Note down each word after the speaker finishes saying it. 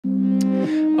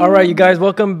All right, you guys,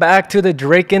 welcome back to the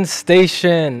Draken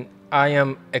Station. I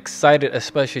am excited,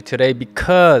 especially today,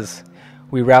 because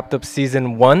we wrapped up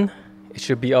season 1. It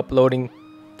should be uploading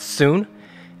soon,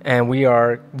 and we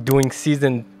are doing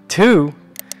season 2,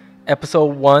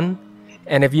 episode 1.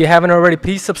 And if you haven't already,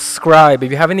 please subscribe. If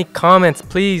you have any comments,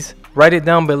 please write it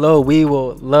down below. We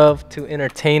will love to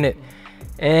entertain it.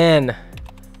 And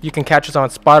you can catch us on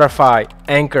Spotify,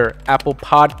 Anchor, Apple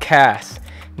Podcasts.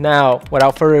 Now,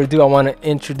 without further ado, I want to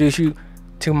introduce you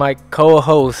to my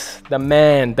co-host, the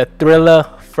man, the thriller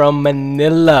from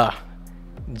Manila,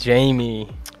 Jaime.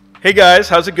 Hey guys,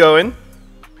 how's it going?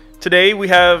 Today we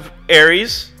have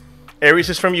Aries. Aries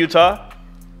is from Utah.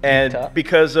 And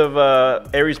because of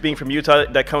Aries being from Utah,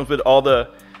 that comes with all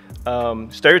the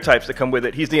stereotypes that come with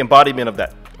it. He's the embodiment of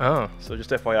that. Oh. So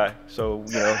just FYI. So,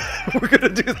 you know, we're going to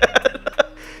do that.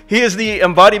 He is the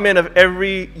embodiment of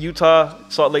every Utah,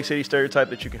 Salt Lake City stereotype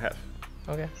that you can have.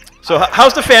 Okay. So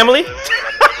how's the family?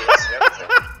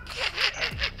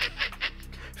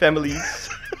 Families.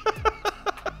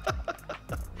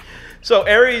 So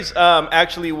Aries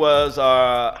actually is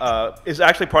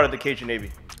actually part of the Cajun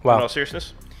Navy. Wow. In all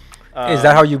seriousness. Is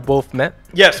that how you both met?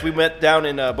 Yes, we met down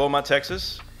in Beaumont,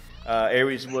 Texas.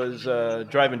 Aries was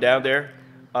driving down there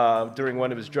during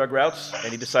one of his drug routes,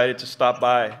 and he decided to stop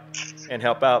by and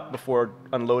help out before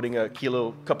unloading a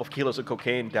couple of kilos of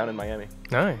cocaine down in Miami.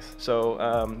 Nice. So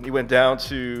he went down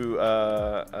to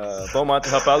Beaumont to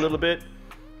help out a little bit.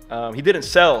 He didn't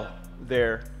sell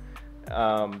there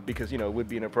because, you know, it would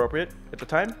be inappropriate at the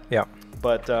time. Yeah.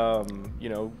 But I'm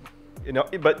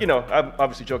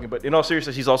obviously joking. But in all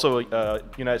seriousness, he's also a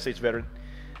United States veteran,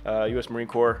 U.S. Marine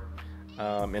Corps,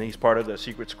 and he's part of the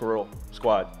Secret Squirrel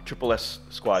Squad, Triple S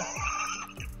Squad.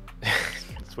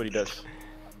 That's what he does.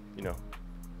 You know,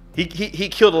 he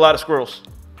killed a lot of squirrels,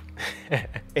 and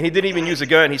he didn't even use a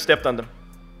gun. He stepped on them.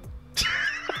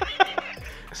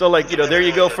 So, like, you know, there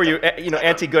you go for your, you know,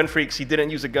 anti-gun freaks. He didn't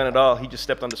use a gun at all. He just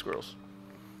stepped on the squirrels.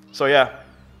 So yeah.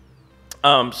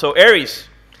 So Aries,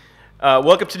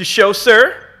 welcome to the show,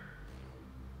 sir.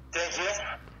 Thank you.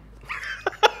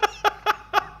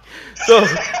 So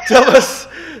tell us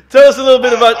a little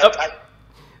bit about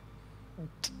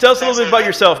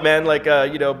yourself, man. Like,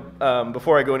 you know,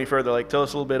 before I go any further, like, tell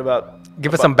us a little bit about.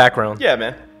 Give us some background. Yeah,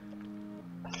 man.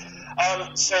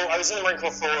 So I was in the Marine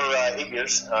Corps for 8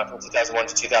 years, from 2001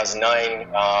 to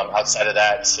 2009. Outside of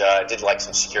that, I did like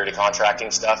some security contracting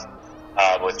stuff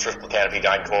with Triple Canopy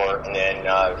Dine Corps, and then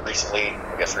recently,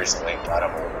 I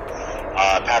don't know,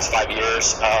 past 5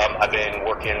 years, I've been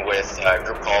working with a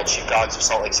group called Sheepdogs of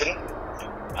Salt Lake City,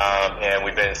 and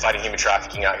we've been fighting human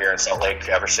trafficking out here in Salt Lake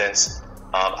ever since.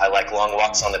 I like long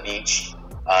walks on the beach.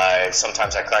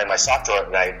 Sometimes I cry in my sock drawer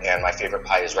at night, and my favorite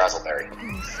pie is razzleberry.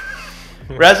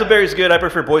 Razzleberry is good. I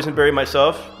prefer boysenberry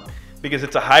myself because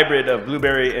it's a hybrid of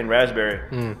blueberry and raspberry.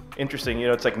 Interesting. You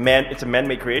know, it's like it's a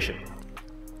man-made creation.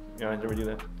 You know, I never do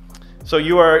that. So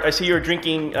I see you're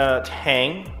drinking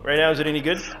Tang right now. Is it any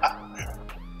good?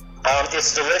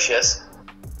 It's delicious.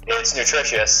 It's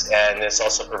nutritious, and this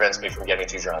also prevents me from getting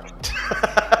too drunk.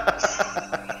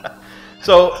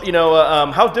 So, you know,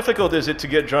 how difficult is it to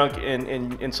get drunk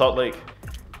in Salt Lake?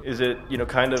 Is it, you know,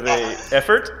 kind of a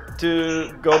effort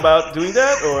to go about doing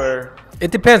that, or?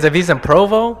 It depends. If he's in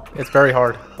Provo, it's very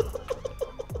hard. No,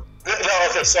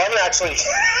 okay, so I'm actually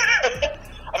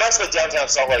downtown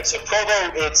Salt Lake. So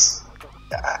Provo, it's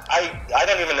I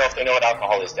don't even know if they know what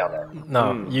alcohol is down there.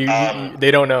 No, they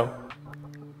don't know.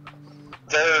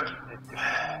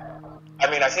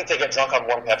 I think they get drunk on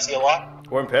warm Pepsi a lot.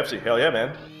 Warm Pepsi, hell yeah,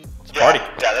 man. It's a party.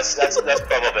 Yeah, that's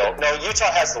Provoville. No,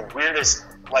 Utah has the weirdest.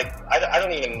 Like, I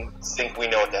don't even think we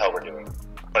know what the hell we're doing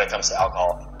when it comes to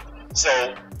alcohol.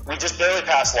 So we just barely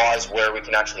passed laws where we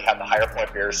can actually have the higher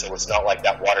point beers, so it's not like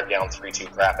that watered down 3-2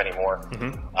 crap anymore.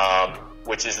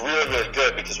 Which is really, really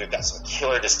good because we've got some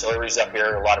killer distilleries up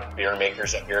here, a lot of beer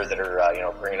makers up here that are, you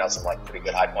know, bringing out some like pretty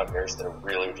good high point beers that are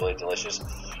really, really delicious.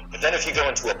 But then if you go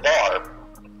into a bar,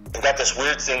 you've got this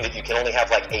weird thing that you can only have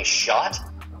like a shot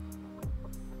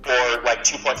or like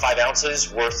 2.5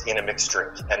 ounces worth in a mixed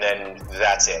drink, and then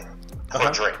that's it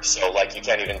per drink. So like you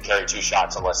can't even carry 2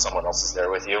 shots unless someone else is there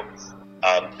with you,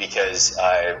 because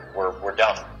we're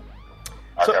dumb.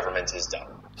 Our government is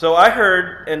dumb. So I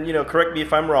heard, and you know, correct me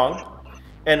if I'm wrong,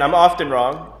 and I'm often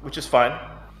wrong, which is fine,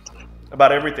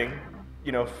 about everything,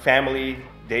 you know, family,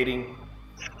 dating,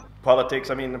 politics.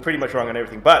 I mean, I'm pretty much wrong on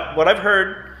everything. But what I've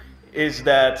heard is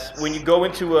that when you go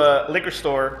into a liquor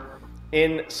store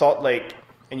in Salt Lake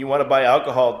and you want to buy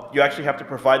alcohol, you actually have to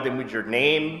provide them with your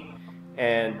name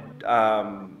and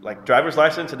like driver's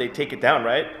license, and they take it down,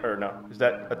 right? Or no? Is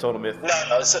that a total myth?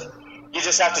 No. So You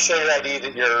just have to show your ID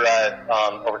that you're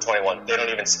over 21. They don't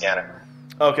even scan it.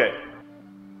 Okay.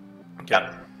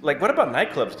 Yeah. Like, what about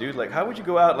nightclubs, dude? Like, how would you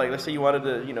go out? Like, let's say you wanted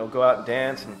to, go out and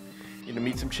dance and,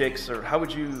 meet some chicks, or how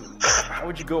would you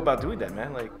go about doing that,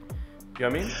 man? Like, you know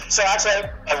what I mean? So actually,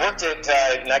 I worked at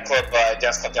a nightclub,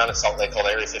 dance club down in Salt Lake called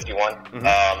Area 51.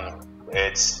 Mm-hmm.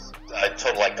 It's a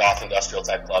total like goth industrial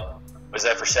type club. Was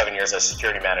there for 7 years as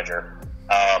security manager.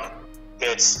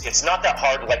 It's not that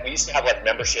hard. Like, we used to have like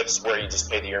memberships where you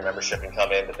just pay the year membership and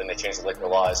come in, but then they changed the liquor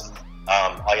laws.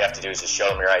 All you have to do is just show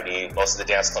them your ID. Most of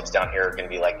the dance clubs down here are going to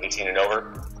be like 18 and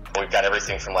over. We've got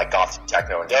everything from like goth to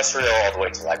techno industrial all the way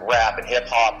to like rap and hip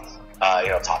hop.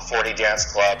 Top 40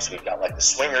 dance clubs. We've got like the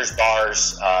swingers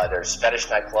bars. There's fetish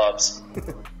nightclubs,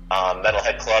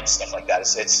 metalhead clubs, stuff like that.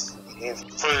 It's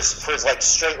for as like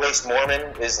straight-laced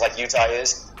Mormon as like Utah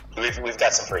is. We've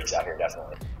got some freaks out here,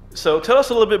 definitely. So tell us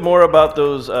a little bit more about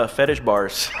those fetish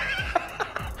bars.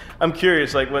 I'm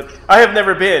curious, like what I have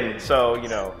never been, so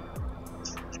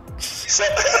So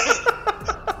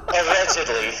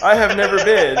allegedly, I have never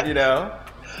been,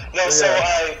 No, so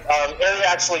Area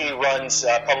actually runs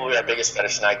probably our biggest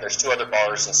fetish night. There's 2 other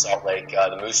bars in Salt Lake.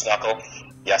 The Moose Knuckle.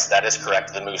 Yes, that is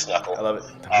correct. The Moose Knuckle. I love it.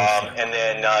 And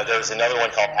then there's another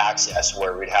one called Access,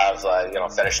 where we'd have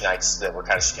fetish nights that were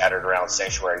kind of scattered around.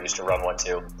 Sanctuary used to run one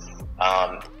too.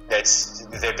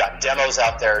 They've got demos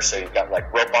out there, so you've got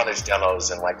like rope bondage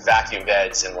demos and like vacuum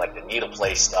beds and like the needle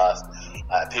play stuff.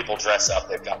 People dress up.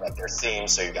 They've got like their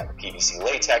themes. So you've got the PVC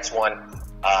latex one.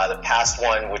 The past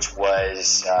one, which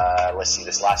was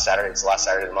this last Saturday. It's the last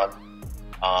Saturday of the month.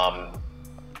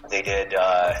 They did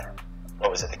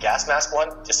the gas mask one,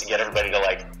 just to get everybody to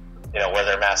wear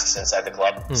their masks inside the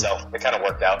club. So it kind of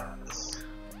worked out.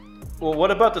 Well,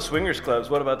 what about the swingers clubs?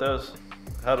 What about those?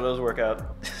 How do those work out?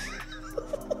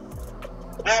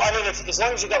 Well, I mean, as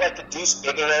long as you got like the Deuce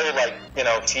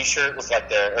Bigelow, T-shirt with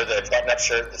the button-up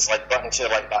shirt that's like buttoned to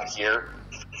like about here,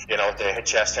 with the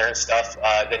chest hair and stuff,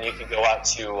 then you can go out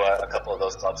to a couple of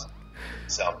those clubs.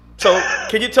 So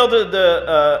can you tell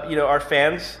the our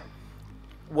fans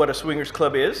what a swingers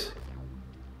club is?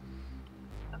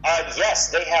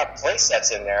 Yes, they have play sets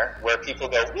in there where people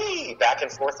go wee back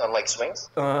and forth on like swings.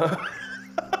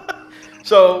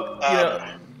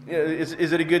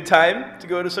 Is it a good time to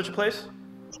go to such a place?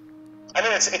 I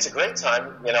mean, it's a great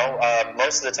time.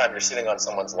 Most of the time you're sitting on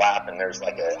someone's lap and there's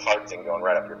like a hard thing going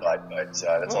right up your butt, but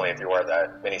that's only if you wear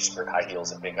the mini skirt, high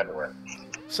heels, and pink underwear.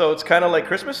 So it's kind of like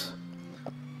Christmas?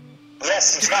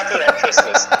 Yes, exactly like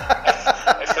Christmas.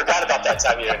 I forgot about that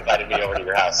time you invited me over to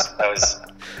your house. That was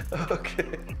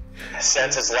okay.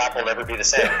 Santa's lap will never be the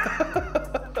same.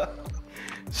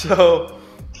 So,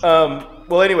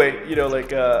 anyway,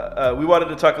 we wanted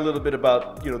to talk a little bit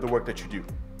about the work that you do.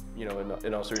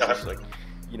 In all seriousness,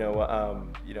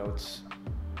 it's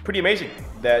pretty amazing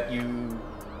that you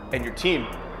and your team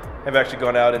have actually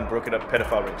gone out and broken up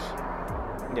pedophile rings,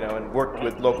 and worked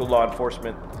with local law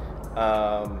enforcement,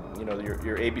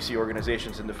 your ABC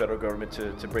organizations in the federal government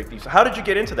to break these. How did you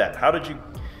get into that? How did you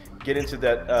get into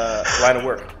that line of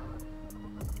work?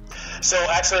 So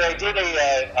actually, I did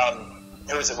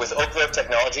it was with Oak Grove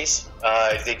Technologies.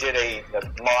 They did a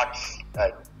mock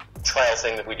trial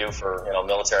thing that we do for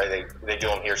military. They do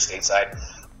them here stateside.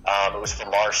 It was for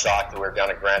MARSOC. We were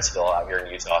down at Grantsville out here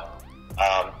in Utah.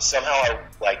 Somehow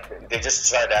they just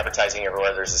started advertising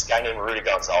everywhere. There's this guy named Rudy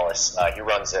Gonzalez. He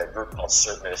runs a group called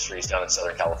CERT Ministries down in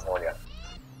Southern California.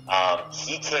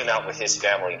 He came out with his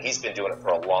family, and he's been doing it for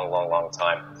a long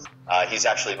time. He's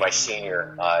actually my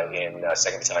senior in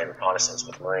 2nd Battalion Reconnaissance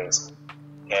with Marines.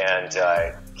 And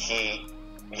he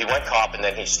went cop, and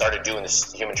then he started doing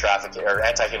this human trafficking or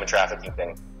anti-human trafficking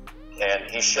thing. And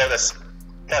he showed us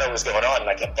kind of what was going on, and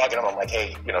I kept bugging him. I'm like,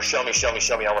 hey, show me.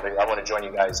 I want to join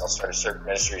you guys. I'll start a certain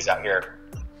ministries out here.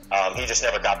 He just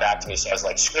never got back to me, so I was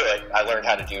like, screw it. I learned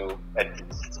how to do, and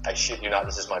I shit you not,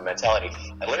 this is my mentality.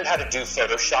 I learned how to do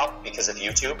Photoshop because of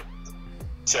YouTube.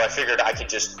 So I figured I could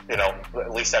just,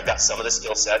 at least I've got some of the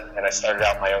skill set, and I started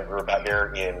out my own group out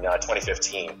here in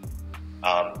 2015.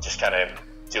 Just kind of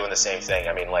doing the same thing.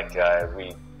 I mean,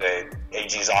 the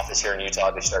AG's office here in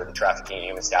Utah, they started the Trafficking and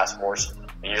Humans Task Force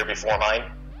a year before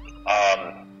mine.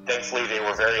 Thankfully, they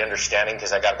were very understanding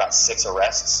because I got about 6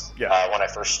 arrests when I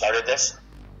first started this.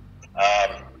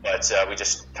 But we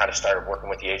just kind of started working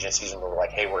with the agencies, and we were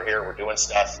like, hey, we're here, we're doing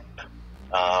stuff.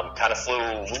 Kind of flew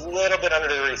a little bit under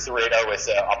the radar with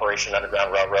Operation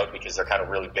Underground Railroad because they're kind of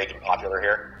really big and popular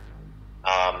here.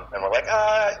 And we're like,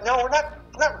 no, we're not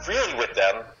really with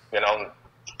them,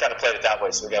 kind of played it that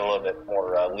way, so we got a little bit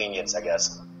more lenience, I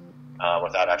guess,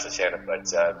 without actually saying it. But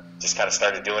just kind of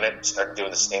started doing it, started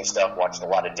doing the Sting stuff, watched a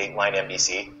lot of Dateline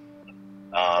NBC.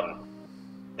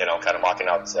 you know, kind of mocking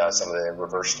out some of the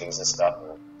reverse stings and stuff.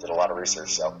 And did a lot of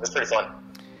research, so it was pretty fun.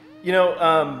 You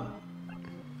know,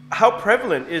 how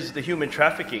prevalent is the human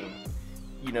trafficking,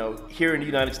 you know, here in the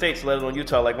United States, let alone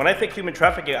Utah? Like, when I think human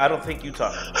trafficking, I don't think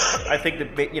Utah. I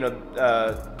think the, you know,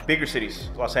 bigger cities,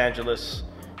 Los Angeles,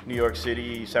 New York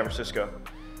City, San Francisco.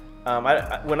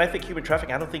 When I think human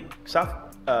trafficking, I don't think South.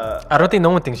 I don't think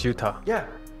no one thinks Utah. Yeah,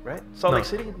 right? Salt Lake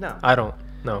City? No. I don't.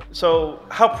 No. So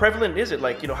how prevalent is it?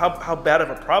 Like, you know, how bad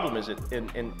of a problem is it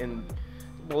in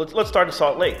well, let's start in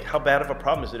Salt Lake. How bad of a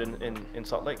problem is it in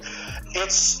Salt Lake?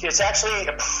 It's actually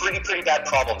a pretty bad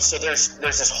problem. So there's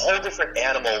this whole different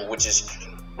animal which is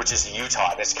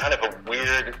Utah. And it's kind of a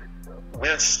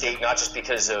weird state, not just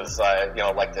because of you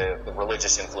know, like the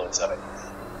religious influence of it.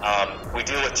 We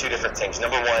deal with two different things.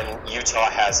 Number one, Utah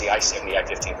has the I-70,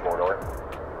 I-15 corridor.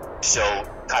 So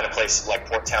kind of places like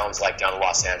port towns like down in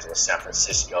Los Angeles, San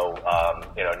Francisco,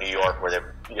 you know, New York, where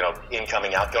they're, you know,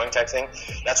 incoming, outgoing type thing.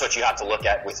 That's what you have to look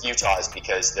at with Utah, is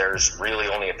because there's really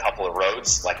only a couple of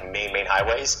roads, like main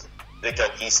highways, that go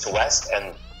east to west,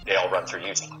 and they all run through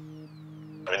Utah.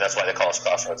 I mean, that's why they call us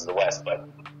Crossroads of the West. But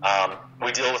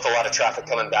we deal with a lot of traffic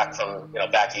coming back from, you know,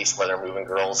 back east, where they're moving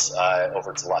girls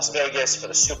over to Las Vegas for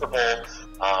the Super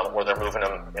Bowl, where they're moving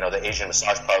them, you know, the Asian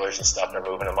massage parlors and stuff. They're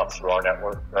moving them up through our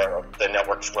network. The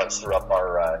network runs through up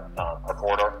our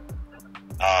corridor.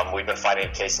 We've been fighting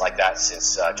a case like that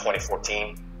since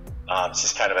 2014. It's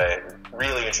just kind of a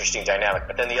really interesting dynamic.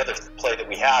 But then the other play that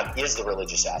we have is the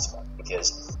religious aspect,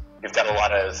 because you've got a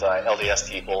lot of LDS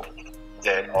people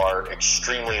that are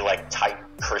extremely, like, tight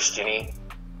Christian-y,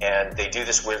 and they do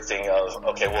this weird thing of,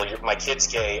 okay, well, my kid's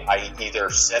gay, I either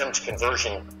send him to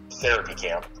conversion therapy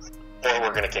camp, or we're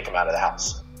going to kick him out of the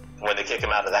house. When they kick him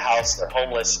out of the house, they're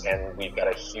homeless, and we've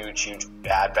got a huge,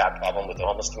 bad problem with the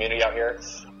homeless community out here.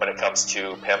 When it comes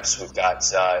to pimps, we've got,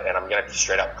 and I'm going to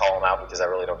straight up call them out because I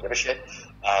really don't give a shit,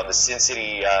 the Sin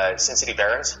City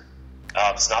Barons.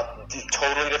 It's not a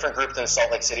totally different group than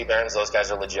Salt Lake City Barons. Those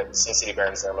guys are legit. Sin City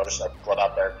Barons, they're a motorcycle club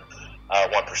out there.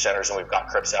 One percenters, and we've got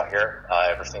Crips out here.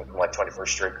 Everything from like 21st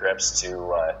Street Crips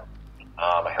to,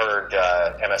 I heard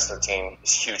MS-13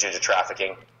 is huge into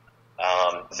trafficking.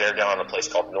 They're down on a place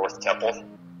called North Temple.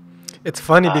 It's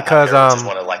funny because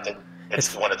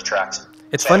it's one of the tracks.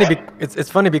 It's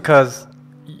funny because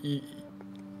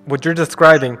what you're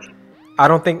describing, I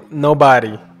don't think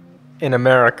nobody in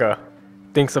America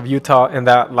thinks of Utah in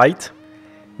that light.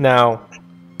 Now,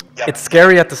 Yep. It's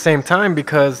scary at the same time,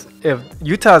 because if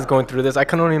Utah is going through this, I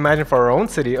can only imagine for our own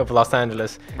city of Los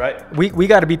Angeles. Right. We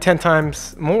got to be 10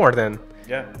 times more then.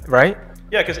 Yeah. Right?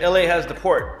 Yeah, because LA has the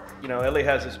port. You know, LA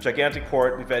has this gigantic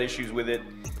port. We've had issues with it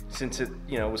since it,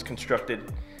 you know, was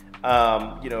constructed.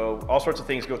 You know, all sorts of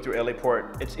things go through LA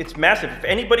port. It's massive. If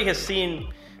anybody has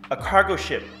seen a cargo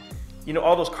ship, you know,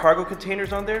 all those cargo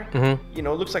containers on there, Mm-hmm. you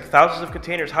know, it looks like thousands of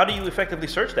containers. How do you effectively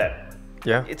search that?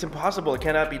 Yeah. It's impossible. It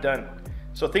cannot be done.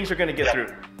 So things are going to get through,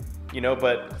 you know,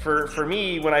 but for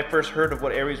me, when I first heard of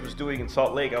what Aries was doing in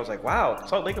Salt Lake, I was like, wow,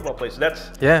 Salt Lake of all places.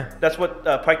 That's what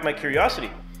piqued my curiosity,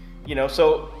 you know.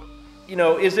 So, you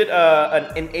know, is it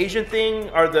an Asian thing?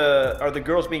 Are the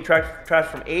girls being trafficked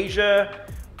from Asia,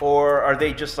 or are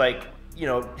they just like, you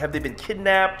know, have they been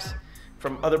kidnapped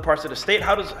from other parts of the state?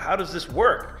 How does this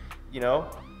work, you know?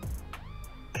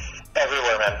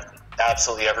 Everywhere, man.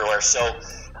 Absolutely everywhere. So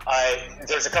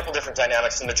there's a couple different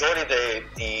dynamics. The majority of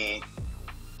the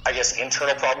I guess,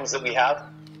 internal problems that we have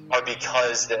are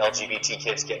because the LGBT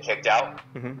kids get kicked out,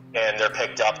 and they're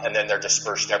picked up and then they're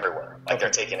dispersed everywhere. Like they're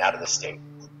taken out of the state.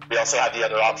 We also have the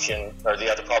other option, or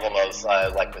the other problem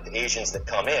of like with the Asians that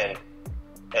come in,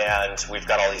 and we've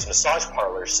got all these massage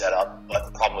parlors set up. But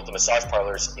the problem with the massage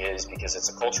parlors is because it's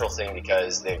a cultural thing,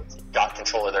 because they've got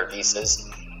control of their visas.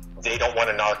 They don't want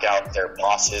to knock out their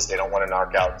bosses. They don't want to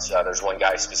knock out, there's one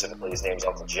guy specifically, his name's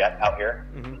Uncle Jet out here.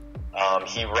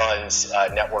 He runs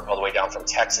a network all the way down from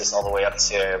Texas all the way up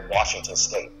to Washington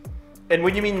State. And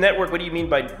when you mean network, what do you mean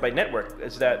by network?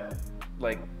 Is that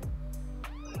like...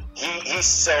 We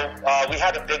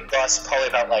had a big bust probably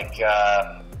about like,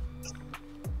 I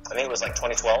think it was like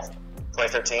 2012,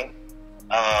 2013,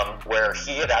 where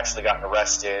he had actually gotten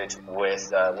arrested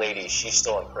with a lady. She's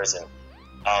still in prison.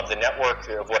 The network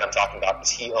of what I'm talking about is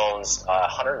he owns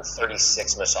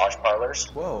 136 massage parlors.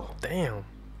 Whoa, damn.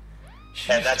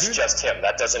 And that's just him.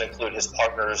 That doesn't include his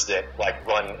partners that like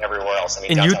run everywhere else. I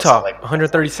mean, in Utah,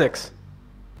 136,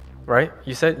 right?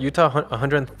 You said Utah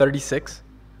 136?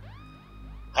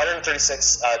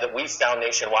 136 that we found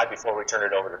nationwide before we turned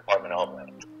it over to the Department of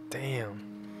Homeland.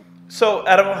 Damn. So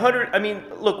out of 100, I mean,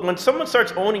 look, when someone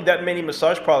starts owning that many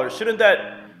massage parlors, shouldn't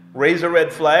that raise a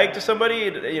red flag to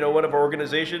somebody, you know, one of our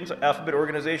organizations, alphabet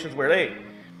organizations, where, hey,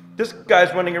 This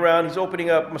guy's running around. He's opening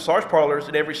up massage parlors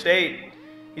in every state.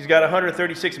 He's got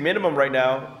 136 minimum right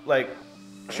now. Like,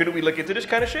 shouldn't we look into this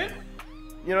kind of shit?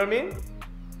 You know what I mean?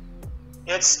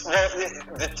 It's, well,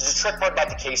 the trick part about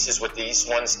the cases with these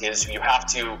ones is you have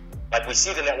to, like, we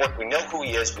see the network, we know who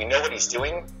he is, we know what he's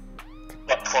doing,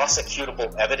 but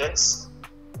prosecutable evidence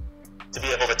to be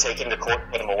able to take him to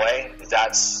court, put him away,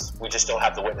 we just don't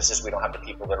have the witnesses, we don't have the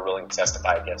people that are willing to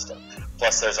testify against him.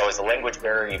 Plus, there's always the language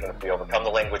barrier. Even if we overcome the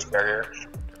language barrier,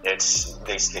 they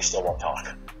still won't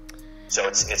talk. So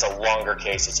it's a longer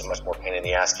case, it's a much more pain in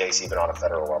the ass case, even on a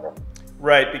federal level.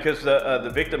 Right, because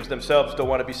the victims themselves don't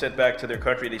want to be sent back to their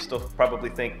country. They still probably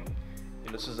think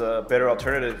this is a better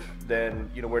alternative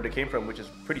than where they came from, which is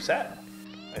pretty sad,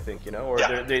 I think, or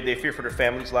yeah. they fear for their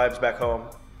families' lives back home,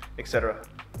 etc.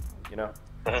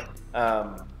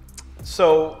 Mm-hmm.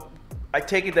 So I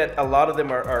take it that a lot of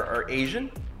them are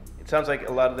Asian. It sounds like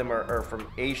a lot of them are from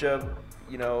Asia,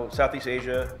 Southeast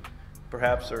Asia,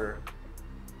 perhaps, or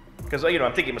because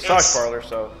I'm thinking massage parlor,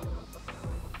 so.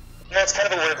 No, it's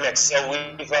kind of a weird mix. So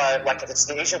we've like if it's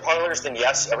the Asian parlors, then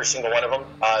yes, every single one of them,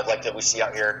 like that we see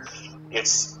out here,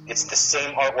 it's the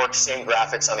same artwork, same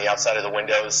graphics on the outside of the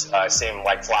windows, same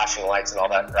like flashing lights and all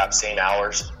that crap, same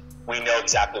hours. We know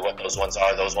exactly what those ones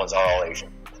are. Those ones are all Asian.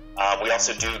 We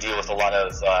also do deal with a lot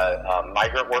of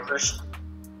migrant workers.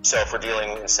 So if we're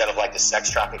dealing, instead of like the sex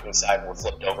trafficking side, we're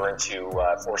flipped over into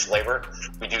forced labor.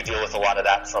 We do deal with a lot of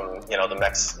that from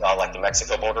the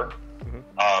Mexico border.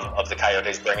 Of the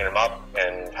coyotes bringing them up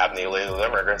and having the illegal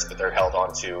immigrants, but they're held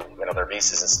onto their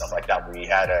visas and stuff like that. We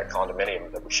had a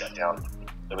condominium that we shut down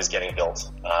that was getting built,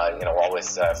 all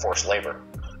with forced labor.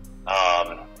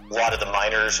 A lot of the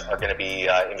minors are going to be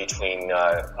in between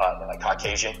like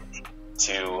Caucasian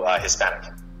to Hispanic.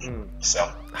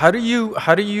 So how do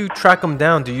you track them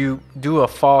down? Do you do a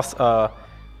false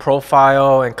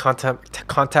profile and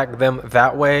contact them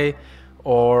that way,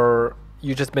 or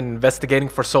you just been investigating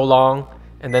for so long?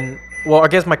 And then, well, I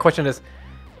guess my question is,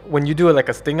 when you do like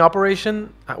a sting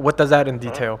operation, what does that in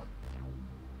detail?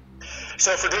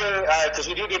 So if we're doing, because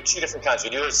we do two different kinds. We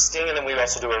do a sting and then we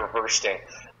also do a reverse sting.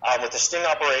 With the sting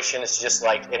operation, it's just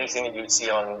like anything that you would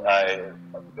see on,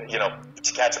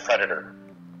 to catch a predator.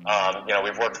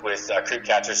 We've worked with creep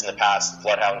catchers in the past,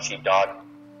 Bloodhound, Sheepdog,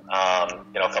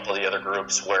 a couple of the other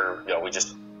groups where, we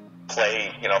just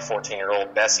play,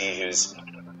 14-year-old Bessie who's,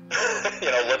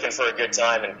 looking for a good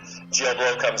time, and Joe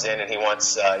Blow comes in and he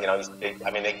wants,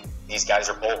 these guys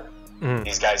are bold. Mm.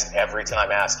 These guys every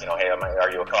time ask, hey,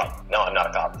 are you a cop? No, I'm not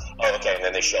a cop. Oh, okay, and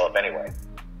then they show up anyway.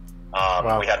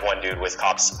 Wow. We had one dude with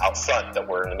cops out front that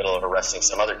were in the middle of arresting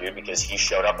some other dude because he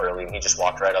showed up early and he just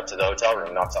walked right up to the hotel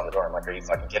room, knocks on the door. I'm like, are you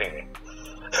fucking kidding me?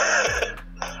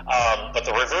 But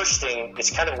the reverse sting is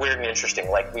kind of weird and interesting.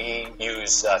 Like we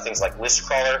use things like list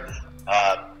crawler,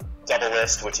 double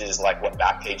list, which is like what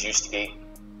Backpage used to be,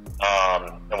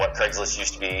 and what Craigslist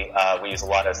used to be. We use a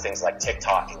lot of things like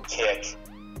TikTok and Kick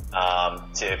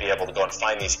to be able to go and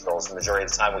find these girls. The majority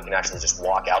of the time we can actually just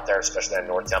walk out there, especially at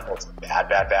North Temple. It's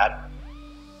bad.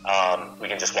 We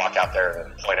can just walk out there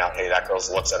and point out, hey, that girl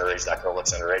looks underage, that girl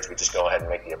looks underage. We just go ahead and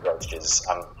make the approach, because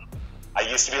I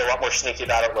used to be a lot more sneaky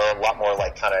about it, a lot more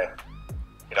like kind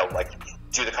of, like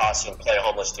do the costume, play a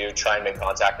homeless dude, try and make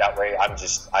contact that way. I'm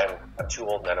too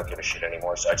old and I don't give a shit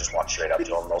anymore, so I just walk straight up to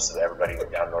them. Most of everybody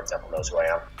down North Temple knows who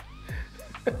I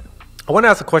am. I want to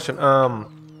ask a question.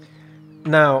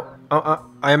 Now,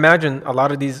 I imagine a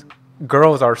lot of these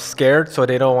girls are scared, so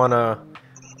they don't want to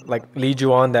like lead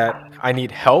you on that I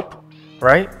need help,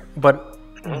 right? But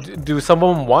do some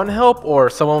of them want help, or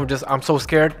some of them just, I'm so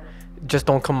scared, just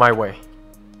don't come my way?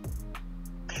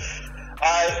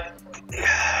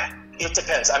 It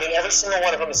depends. I mean, every single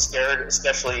one of them is scared,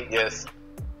 especially if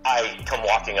I come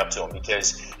walking up to them,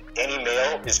 because any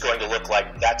male is going to look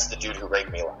like that's the dude who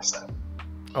raped me last night.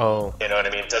 Oh. You know what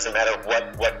I mean? It doesn't matter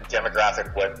what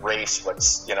demographic, what race,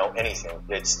 what's, anything.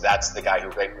 That's the guy who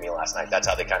raped me last night. That's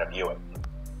how they kind of view it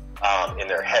in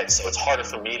their head. So it's harder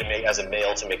for me to make, as a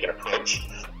male, to make an approach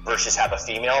versus have a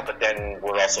female. But then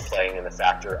we're also playing in the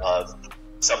factor of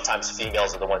sometimes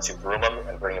females are the ones who groom them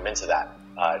and bring them into that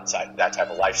type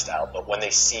of lifestyle. But when they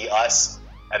see us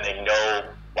and they know,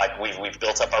 like we've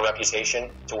built up our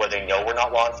reputation to where they know we're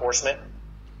not law enforcement,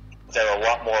 they're a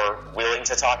lot more willing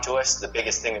to talk to us. The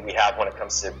biggest thing that we have when it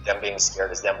comes to them being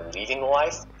scared is them leaving the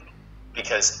life,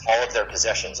 because all of their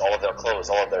possessions, all of their clothes,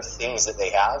 all of their things that they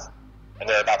have, and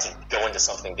they're about to go into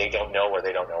something they don't know or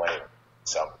they don't know anything.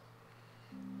 So,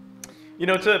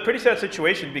 it's a pretty sad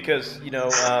situation because,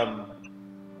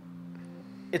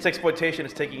 it's exploitation.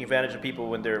 It's taking advantage of people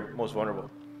when they're most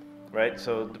vulnerable, right?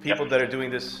 So the people that are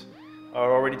doing this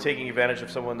are already taking advantage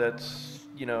of someone that's,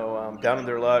 down on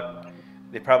their luck.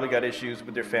 They probably got issues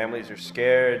with their families. They're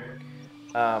scared.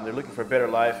 They're looking for a better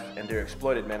life, and they're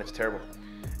exploited, man. It's terrible.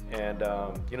 And,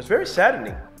 it's very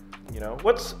saddening.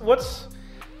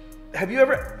 Have you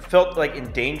ever felt like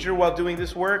in danger while doing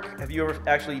this work? Have you ever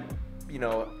actually,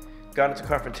 gotten into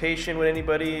confrontation with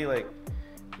anybody? Like,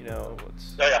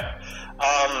 what's... Oh, yeah.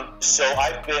 So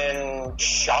I've been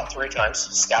shot 3 times,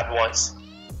 stabbed once,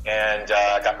 and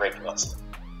got raped once.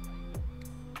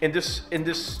 In this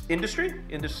industry?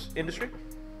 Yeah,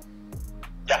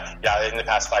 in the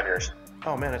past 5 years.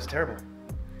 Oh man, that's terrible.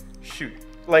 Shoot.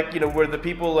 Like, were the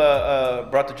people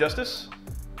brought to justice?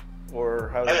 Or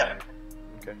how? Oh, yeah.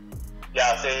 Okay.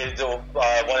 Yeah,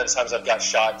 one of the times I've got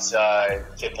shot,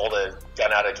 kid pulled a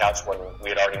gun out of the couch when we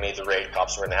had already made the raid.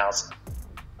 Cops were in the house.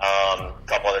 A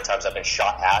couple other times I've been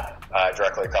shot at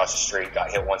directly across the street.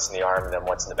 Got hit once in the arm and then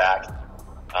once in the back.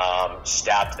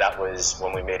 Stabbed, that was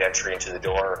when we made entry into the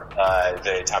door.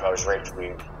 The time I was raped,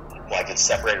 it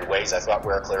separated ways. I thought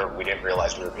we were clear. We didn't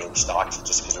realize we were being stalked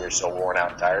just because we were so worn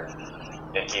out and tired.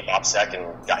 Didn't keep OPSEC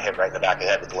and got hit right in the back of the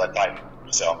head with the lead pipe.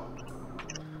 So.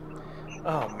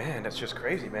 Oh man, that's just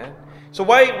crazy, man. So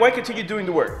why continue doing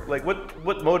the work? Like, what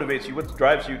motivates you? What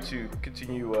drives you to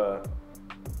continue,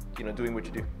 doing what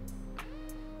you do?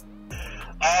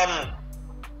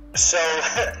 So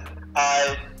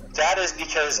that is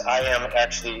because I am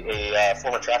actually a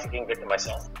former trafficking victim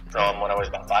myself from when I was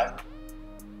about 5.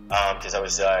 Because I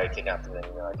was kidnapped and then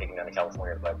taken down to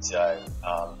California. But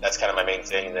that's kind of my main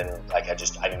thing. And then,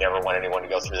 I never want anyone to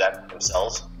go through that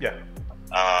themselves. Yeah.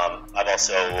 I've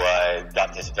also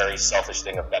got this very selfish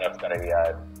thing. I've got a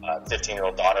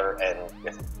 15-year-old daughter, and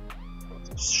if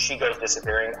she goes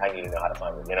disappearing, I need to know how to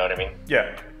find her. You know what I mean?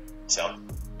 Yeah. So.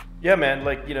 Yeah, man.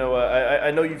 Like,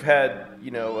 I know you've had,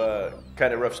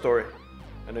 kind of rough story.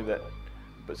 I knew that.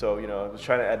 But so, I was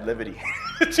trying to add levity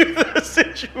to the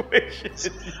situation.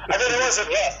 I mean, it wasn't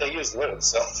rough. They used words,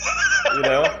 so.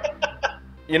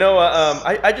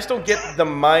 I just don't get the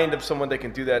mind of someone that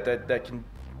can do that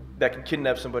can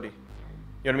kidnap somebody.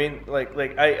 You know what I mean?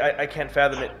 Like I can't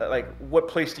fathom it. Like, what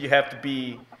place do you have to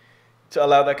be to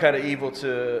allow that kind of evil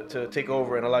to take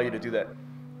over and allow you to do that?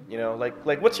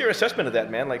 Like what's your assessment of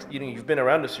that, man? Like, you've been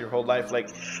around this your whole life.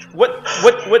 Like,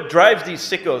 what drives these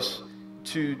sickos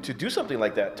to do something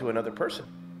like that to another person,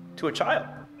 to a child?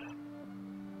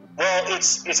 Well,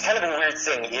 it's kind of a weird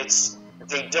thing.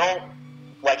 They don't,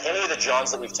 like any of the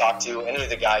Johns that we've talked to, any of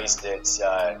the guys that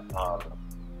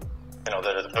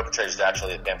that are the perpetrators that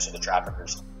actually attempts to the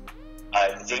traffickers,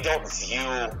 they don't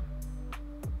view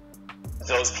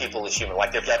those people as human.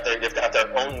 Like, they've got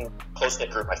their own close-knit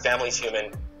group. My family's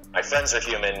human. My friends are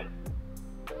human.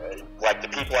 Like, the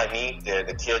people I meet,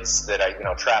 the kids that I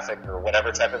traffic or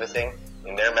whatever type of a thing,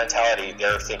 in their mentality,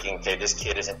 they're thinking, okay, this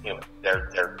kid isn't human.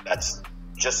 That's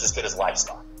just as good as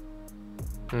livestock.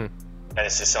 And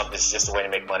it's just a way to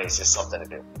make money. It's just something to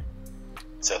do.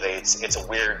 So it's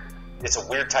a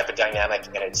weird type of dynamic,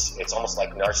 and it's almost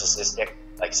like narcissistic,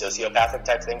 like sociopathic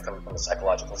type thing from a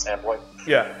psychological standpoint.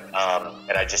 Yeah.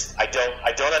 And I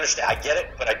don't understand. I get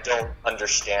it, but I don't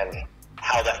understand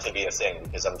how that can be a thing,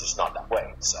 because I'm just not that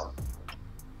way. So,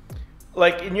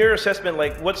 like, in your assessment,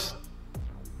 like,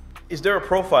 is there a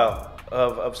profile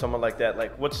of someone like that?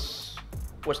 Like, what's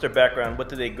their background? What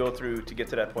do they go through to get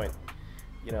to that point?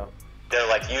 They're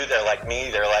like you. They're like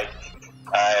me. They're like,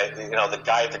 the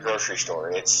guy at the grocery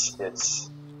store.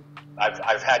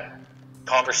 I've had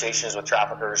conversations with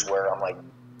traffickers where I'm like,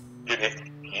 dude, if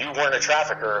you weren't a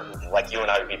trafficker, like, you and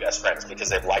I would be best friends, because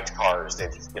they've liked cars, they've,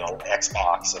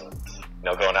 Xbox, and,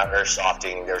 going out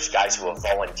airsofting. There's guys who have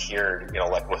volunteered,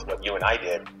 like with what you and I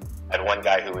did. I had one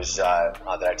guy who was, that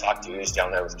I talked to, he was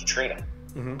down there with Katrina.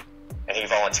 Mm-hmm. And he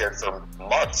volunteered for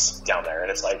months down there.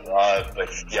 And it's like, but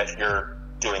yet you're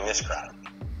doing this crap.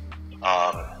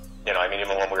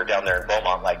 Even when we were down there in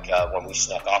Beaumont, like, when we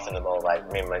snuck off in the middle,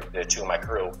 like, me and the 2 of my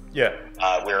crew, yeah,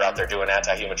 we were out there doing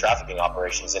anti-human trafficking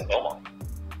operations in Beaumont.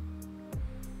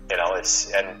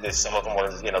 Some of them were,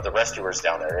 the rescuers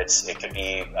down there. It could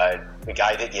be the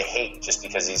guy that you hate just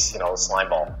because he's, a slime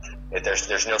ball.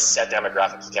 There's no set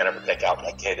demographic. You can't ever pick out,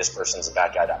 like, hey, this person's a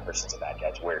bad guy, that person's a bad guy.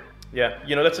 It's weird. Yeah,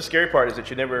 that's the scary part, is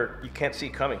that you can't see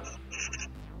coming.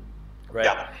 Right.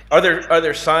 Yeah. Are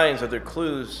there signs, are there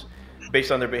clues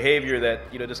based on their behavior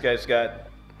that, this guy's got,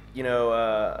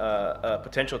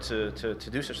 potential to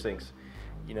do such things?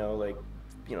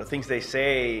 Things they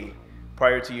say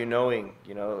prior to you knowing,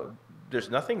 there's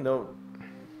nothing, no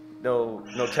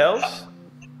tells?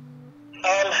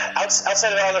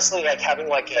 Outside of, honestly, like, having,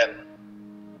 like,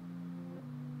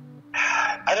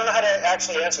 I don't know how to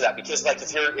actually answer that, because, like,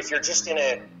 if you're just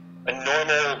in a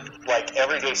normal, like,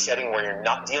 everyday setting where you're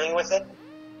not dealing with it,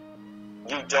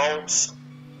 you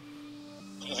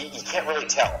can't really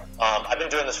tell. I've been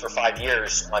doing this for 5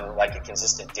 years on, like, a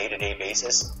consistent day-to-day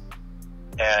basis,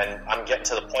 and I'm getting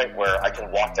to the point where I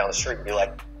can walk down the street and be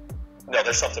like, no,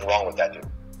 there's something wrong with that dude.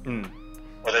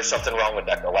 Or there's something wrong with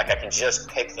that girl. Like, I can just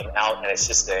pick them out, and it's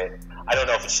just I don't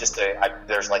know if it's just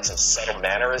there's like some subtle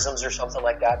mannerisms or something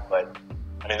like that, but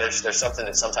I mean, there's something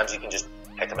that sometimes you can just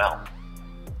pick them out.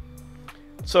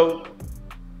 So,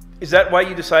 is that why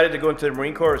you decided to go into the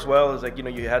Marine Corps as well? Is like, you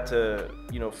know, you had to,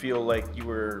 you know, feel like you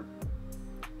were,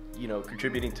 you know,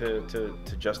 contributing to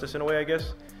justice in a way, I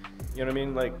guess? You know what I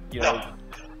mean? Like, you know. No.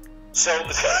 So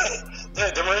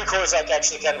the Marine Corps is like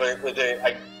actually kind of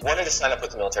I wanted to sign up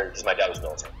with the military because my dad was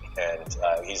military,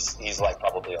 and he's like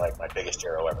probably like my biggest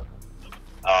hero ever.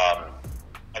 I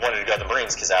wanted to go to the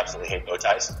Marines because I absolutely hate bow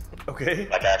ties. Okay.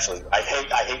 Like I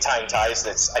hate tying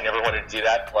ties. I never wanted to do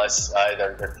that. Plus,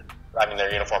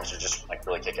 their uniforms are just like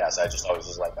really kick ass. I just always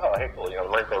was like, oh, hey, cool, you know,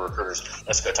 Marine Corps recruiters.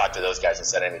 Let's go talk to those guys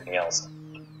instead of anything else.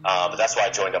 But that's why I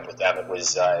joined up with them. It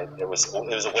was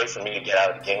a way for me to get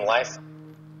out of the gang life.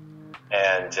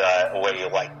 And a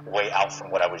way out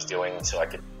from what I was doing, so I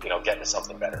could, you know, get into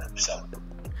something better. So,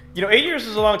 you know, 8 years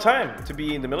is a long time to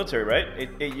be in the military, right?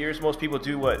 8 years. Most people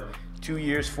do what, 2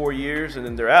 years, 4 years, and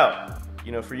then they're out.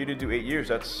 You know, for you to do 8 years,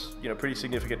 that's, you know, pretty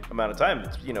significant amount of time.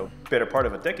 It's, you know, better part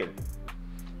of a decade.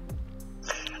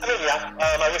 I mean, yeah.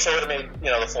 I wish I would have made, you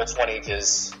know, the full 20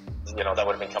 because, you know, that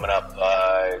would have been coming up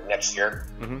next year.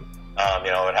 Mm-hmm.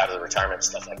 You know, I would have the retirement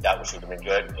stuff like that, which would have been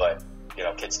good, but. You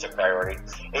know, kids took priority.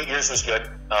 8 years was good.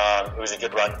 It was a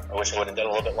good run. I wish I would have done a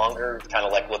little bit longer. Kind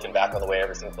of like looking back on the way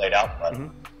everything played out, but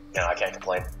you know, I can't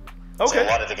complain. Okay. So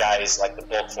a lot of the guys, like the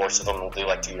bulk force of them, will do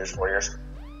like 2 years, 4 years.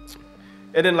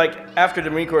 And then, like after the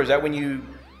Marine Corps, is that when you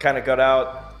kind of got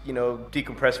out, you know,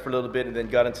 decompressed for a little bit, and then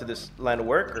got into this line of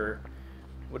work, or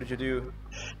what did you do?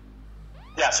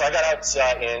 Yeah, so I got out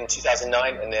in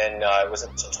 2009, and then it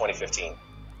wasn't until 2015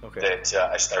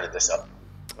 that I started this up.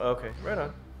 Okay, right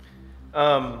on.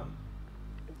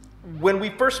 When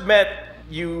we first met,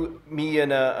 me,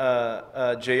 and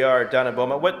JR down in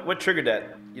Beaumont, what triggered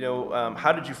that? You know,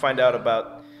 how did you find out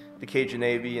about the Cajun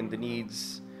Navy and the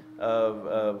needs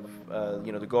of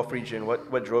you know, the Gulf region?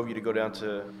 What drove you to go down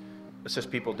to assist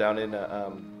people down in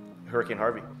Hurricane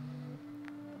Harvey?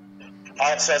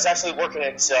 So I was actually working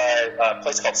at a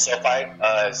place called SoFi,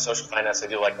 social finance. I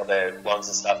do like all the loans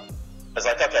and stuff. I was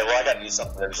like, okay, well, I got to do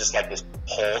something. There was just like this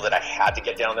hole that I had to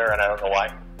get down there, and I don't know why.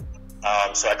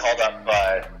 So I called up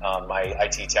my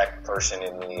IT tech person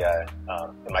in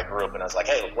my group, and I was like,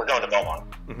 hey, we're going to Beaumont.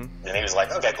 Mm-hmm. And he was like,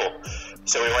 okay, cool.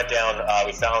 So we went down.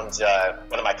 We found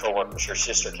one of my coworkers, her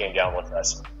sister came down with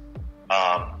us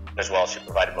as well. She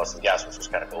provided most of the gas, which was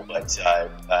kind of cool.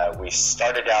 But we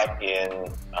started out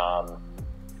in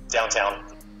downtown.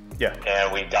 Yeah.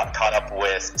 And we got caught up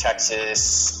with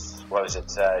Texas, what was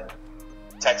it?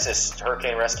 Texas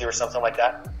Hurricane Rescue or something like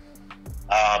that.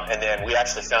 And then we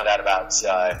actually found out about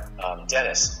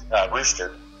Dennis,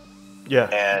 Rooster. Yeah.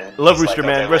 And love Rooster,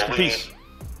 like, man. Rest in peace.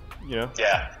 You know?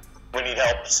 Yeah. We need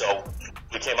help. So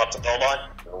we came up to Beaumont.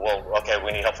 Well, okay,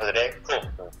 we need help for the day. Cool.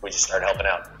 We just started helping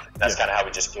out. That's kind of how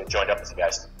we just joined up with the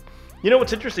guys. You know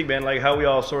what's interesting, man? Like how we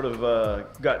all sort of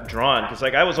got drawn. Because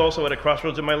like I was also at a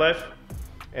crossroads in my life.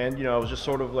 And, you know, I was just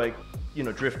sort of like, you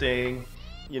know, drifting.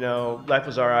 You know, life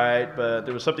was all right, but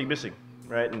there was something missing,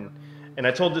 right? And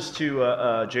I told this to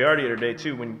JR the other day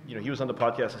too. When, you know, he was on the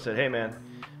podcast, I said, hey man,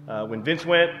 when Vince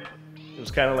went, it was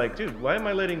kind of like, dude, why am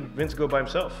I letting Vince go by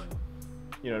himself?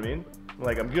 You know what I mean?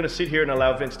 Like, I'm gonna sit here and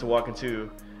allow Vince to walk into,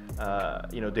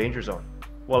 you know, danger zone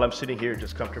while I'm sitting here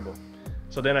just comfortable.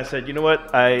 So then I said, you know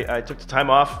what? I took the time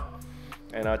off,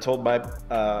 and I told my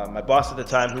my boss at the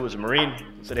time, who was a Marine, I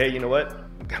said, hey, you know what?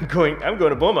 I'm going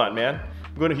to Beaumont, man.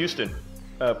 I'm going to Houston.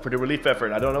 For the relief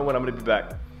effort. I don't know when I'm going to be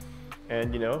back.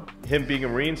 And, you know, him being a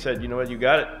Marine said, you know what, you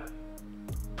got it.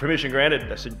 Permission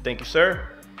granted. I said, thank you, sir.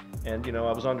 And, you know,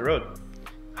 I was on the road.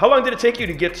 How long did it take you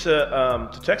to get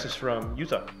to Texas from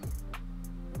Utah?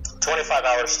 25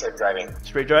 hours straight driving.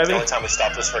 Straight driving? The only time we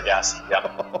stopped was for gas. Yeah.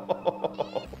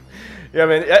 Yeah,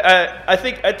 man. I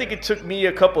think it took me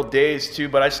a couple days too,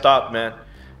 but I stopped, man.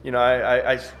 You know,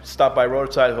 I stopped by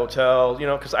roadside hotel, you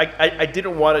know, because I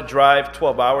didn't want to drive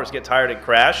 12 hours, get tired, and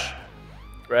crash,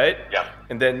 right? Yeah.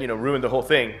 And then, you know, ruin the whole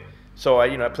thing. So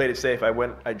I played it safe.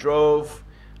 I drove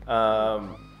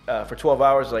for 12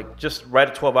 hours, like just right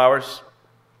at 12 hours,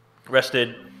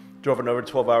 rested, drove another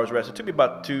 12 hours, rested. It took me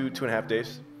about two and a half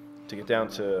days to get down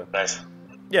to. Nice.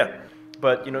 Yeah.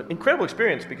 But, you know, incredible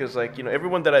experience because, like, you know,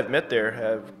 everyone that I've met there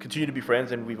have continued to be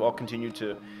friends, and we've all continued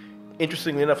to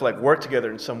interestingly enough, like work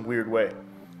together in some weird way.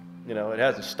 You know, it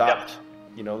hasn't stopped.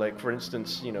 You know, like for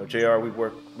instance, you know, JR, we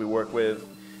work with,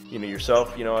 you know,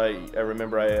 yourself. You know, I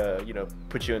remember you know,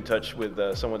 put you in touch with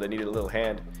someone that needed a little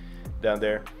hand down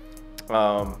there.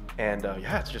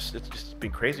 Yeah, it's just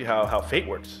been crazy how fate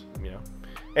works, you know.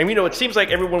 And you know, it seems like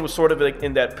everyone was sort of like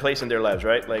in that place in their lives,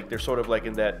 right? Like they're sort of like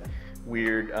in that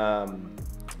weird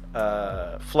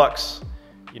flux,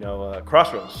 you know,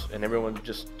 crossroads, and everyone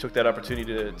just took that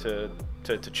opportunity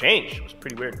to change. It was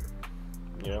pretty weird,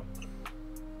 you know.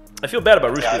 I feel bad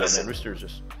about Rooster, though, man. Roosters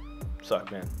just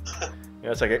suck, man. You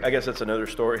know, it's like, I guess that's another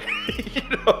story, you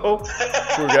know.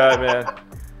 Poor guy, man.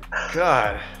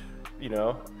 God, you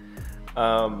know.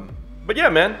 But yeah,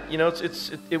 man, you know,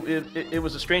 it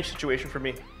was a strange situation for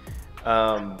me.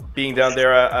 Being down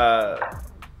there,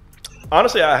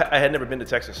 honestly, I had never been to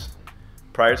Texas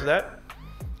prior to that.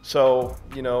 So,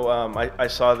 you know, I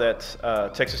saw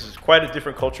that Texas is quite a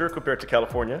different culture compared to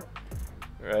California,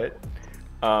 right?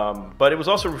 But it was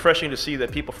also refreshing to see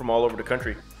that people from all over the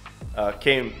country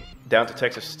came down to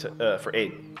Texas for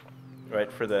aid, right?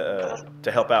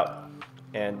 To help out.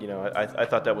 And, you know, I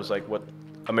thought that was like what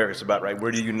America's about, right?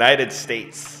 We're the United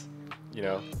States, you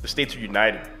know, the states are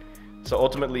united. So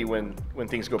ultimately when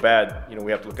things go bad, you know,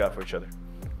 we have to look out for each other.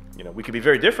 You know, we could be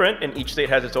very different and each state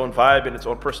has its own vibe and its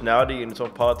own personality and its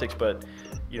own politics, but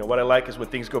you know, what I like is when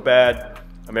things go bad,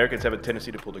 Americans have a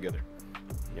tendency to pull together,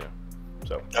 you know,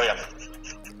 so. Oh yeah.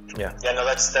 Yeah. Yeah, no,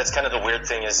 that's kind of the weird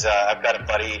thing is I've got a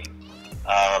buddy,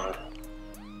 I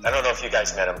don't know if you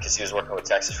guys met him because he was working with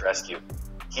Texas Rescue.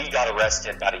 He got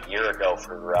arrested about a year ago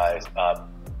for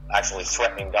actually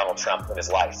threatening Donald Trump with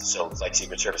his life. So like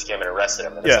Secret Service came and arrested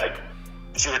him. And it's like,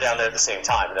 but you were down there at the same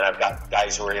time. And then I've got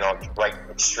guys who are, you know, right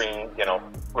extreme, you know,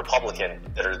 Republican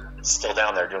that are still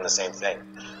down there doing the same thing.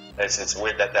 It's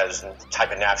weird that those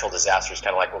type of natural disasters,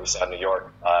 kind of like what we saw in New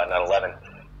York, 9/11,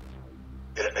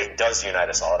 it does unite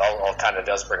us all. It all kind of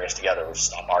does bring us together. We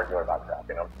stop arguing about crap,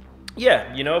 you know?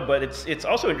 Yeah, you know, but it's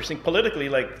also interesting politically,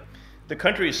 like the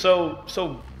country is so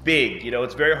big, you know,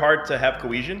 it's very hard to have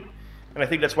cohesion. And I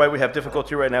think that's why we have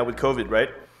difficulty right now with COVID, right?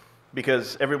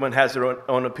 Because everyone has their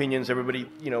own opinions. Everybody,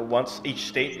 you know, each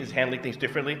state is handling things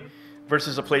differently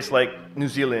versus a place like New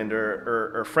Zealand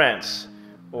or France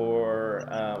or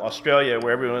Australia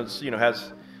where everyone's, you know,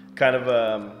 has kind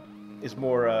of, is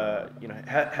more, you know,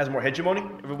 has more hegemony.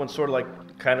 Everyone's sort of like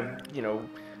kind of, you know,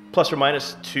 plus or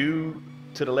minus 2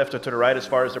 to the left or to the right as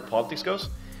far as their politics goes.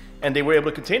 And they were able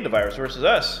to contain the virus versus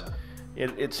us.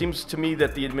 It seems to me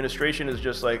that the administration is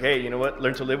just like, hey, you know what,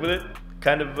 learn to live with it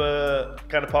kind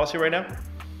of policy right now.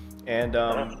 And,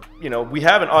 you know, we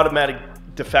have an automatic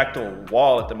de facto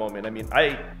wall at the moment. I mean,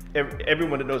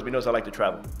 everyone that knows me knows I like to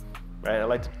travel, right? I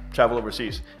like to travel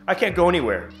overseas. I can't go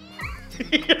anywhere.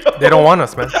 You know? They don't want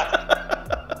us, man.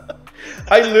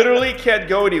 I literally can't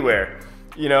go anywhere.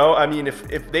 You know, I mean,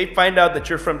 if they find out that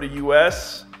you're from the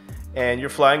U.S., and you're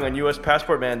flying on U.S.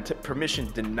 passport, man,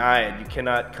 permission denied. You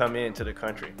cannot come into the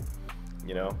country,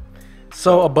 you know?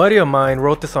 So a buddy of mine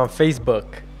wrote this on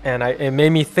Facebook, and it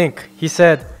made me think. He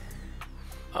said,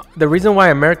 the reason why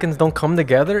Americans don't come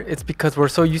together, it's because we're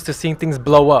so used to seeing things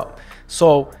blow up.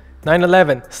 So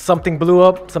 9/11, something blew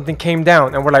up, something came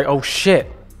down, and we're like, oh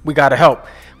shit, we gotta help.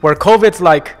 Where COVID's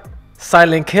like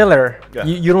silent killer,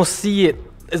 you don't see it.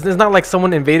 It's not like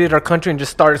someone invaded our country and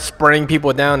just started spraying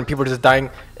people down and people are just dying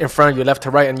in front of you left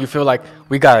to right and you feel like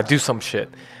we gotta do some shit.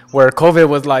 Where COVID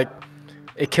was like,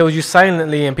 it kills you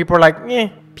silently and people are like,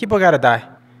 people gotta die.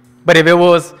 But if it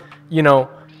was, you know,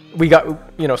 we got,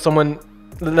 you know, someone,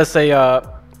 let's say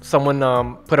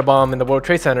someone put a bomb in the World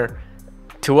Trade Center,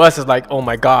 to us it's like, oh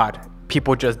my God,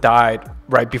 people just died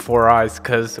right before our eyes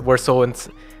because we're so,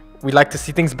 we like to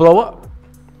see things blow up.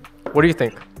 What do you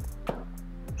think?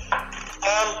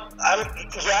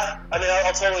 Yeah, I mean,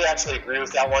 I'll totally actually agree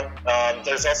with that one.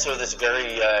 There's also this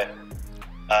very...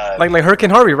 like Hurricane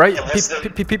Harvey, right?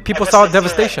 People saw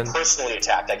devastation. Like personally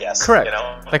attacked, I guess. Correct. You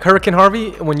know? Like Hurricane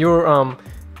Harvey, when you were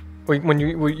when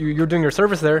you're doing your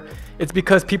service there, it's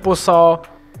because people saw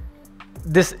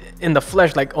this in the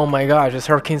flesh. Like, oh my gosh, this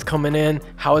hurricane's coming in.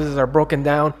 Houses are broken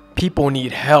down. People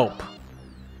need help.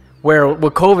 Where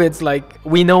with COVID, it's like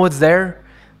we know it's there,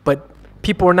 but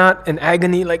people are not in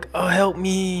agony. Like, oh, help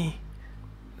me.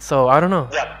 So I don't know.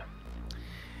 Yeah.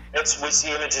 We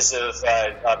see images of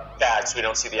bags. We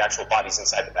don't see the actual bodies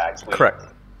inside the bags. Correct.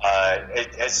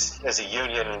 As a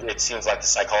union, it seems like the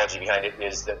psychology behind it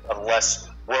is that unless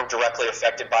we're directly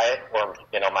affected by it, or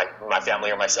you know, my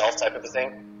family or myself, type of a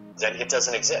thing, then it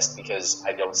doesn't exist because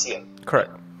I don't see it.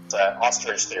 Correct. It's an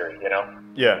ostrich theory, you know.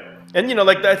 Yeah, and you know,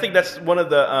 like I think that's one of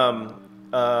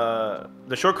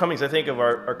the shortcomings I think of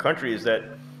our country is that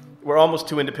we're almost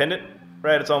too independent,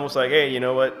 right? It's almost like, hey, you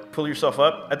know what? Pull yourself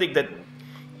up. I think that,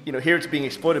 here it's being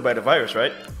exploited by the virus,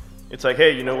 right? It's like,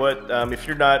 hey, you know what? If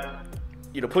you're not,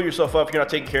 pull yourself up. If you're not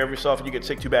taking care of yourself and you get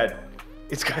sick, too bad.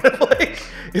 It's kind of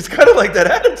like that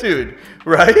attitude,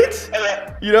 right?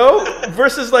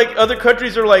 Versus like other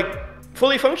countries are like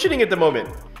fully functioning at the moment.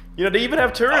 They even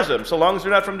have tourism, so long as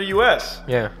they're not from the U.S.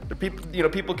 Yeah. The people,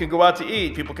 people can go out to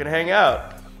eat. People can hang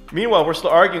out. Meanwhile, we're still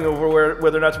arguing over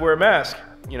whether or not to wear a mask.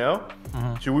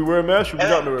 Should we wear a mask? Should we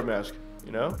not wear a mask?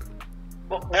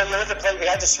 Well,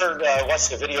 I just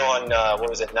watched a video on what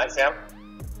was it, Night Fam?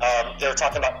 They were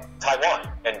talking about Taiwan,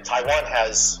 and Taiwan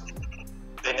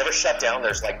they never shut down.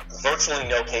 There's like virtually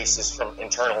no cases from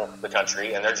internal the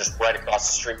country, and they're just right across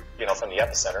the street, from the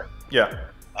epicenter. Yeah.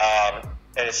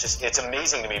 And it's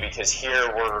amazing to me because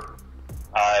here we're,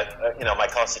 my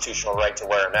constitutional right to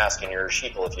wear a mask, and you're a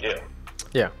sheeple if you do.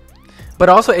 Yeah. But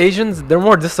also Asians, they're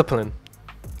more disciplined.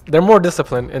 They're more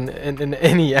disciplined in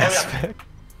any aspect.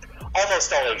 Yeah.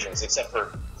 Almost all Asians, except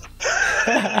for...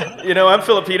 I'm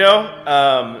Filipino,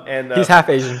 and... he's half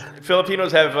Asian.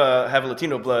 Filipinos have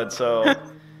Latino blood, so...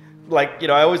 I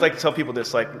always like to tell people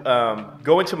this,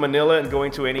 going to Manila and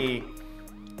going to any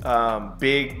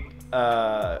big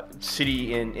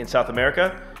city in South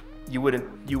America, you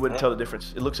wouldn't tell the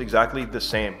difference. It looks exactly the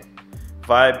same.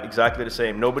 Vibe exactly the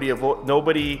same. Nobody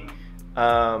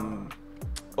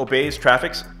obeys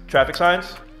traffic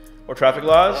signs or traffic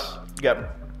laws. You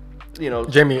got,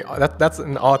 Jamie, that's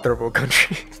an all third world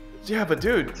country. Yeah, but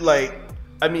dude,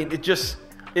 it just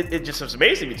was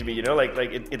amazing to me.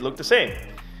 It looked the same.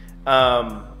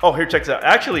 Here, check this out.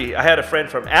 Actually, I had a friend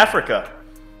from Africa,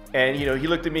 and he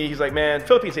looked at me. He's like, "Man,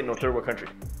 Philippines ain't no third world country."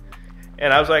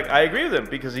 And I was like, I agree with him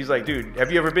because he's like, "Dude,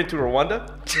 have you ever been to Rwanda?"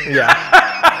 Yeah.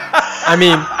 I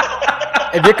mean,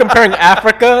 if you're comparing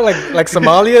Africa, like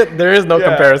Somalia, there is no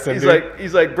comparison.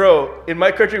 He's like, bro, in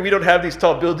my country we don't have these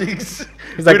tall buildings.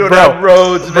 He's like, we don't have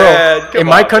roads, man. In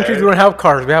my country we don't have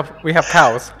cars. We have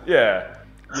cows. Yeah,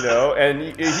 and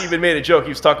he even made a joke. He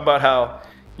was talking about how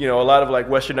a lot of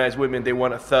westernized women, they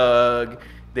want a thug,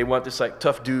 they want this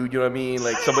tough dude. You know what I mean?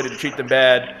 Like somebody to treat them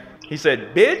bad. He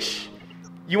said, "Bitch,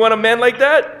 you want a man like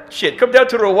that? Shit, come down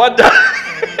to Rwanda."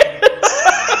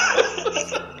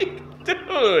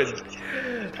 Dude,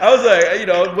 I was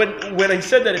like, when I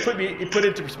said that, it put it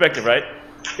into perspective, right?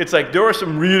 It's like there are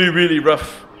some really, really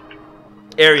rough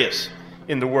areas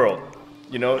in the world,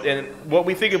 and what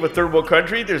we think of a third world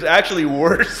country, there's actually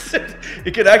worse.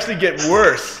 It could actually get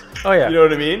worse. Oh yeah. You know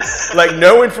what I mean? Like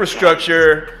no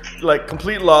infrastructure, like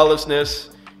complete lawlessness.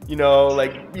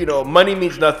 Money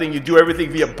means nothing. You do everything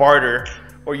via barter,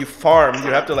 or you farm.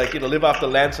 You have to live off the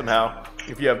land somehow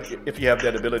if you have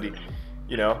that ability.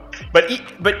 But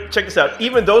check this out.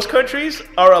 Even those countries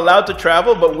are allowed to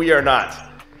travel, but we are not.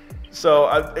 So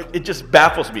it just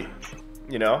baffles me.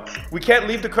 We can't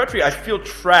leave the country. I feel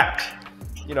trapped.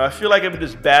 I feel like I'm in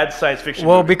this bad science fiction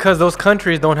movie. Because those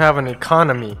countries don't have an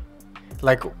economy.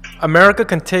 Like America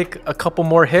can take a couple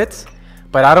more hits,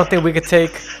 but I don't think we could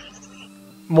take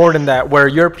more than that. Where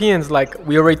Europeans,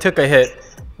 we already took a hit.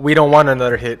 We don't want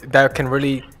another hit. That can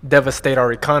really devastate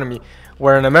our economy.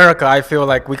 Where in America, I feel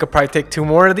like we could probably take 2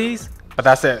 more of these, but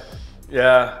that's it.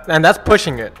 Yeah. And that's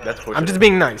pushing it. I'm just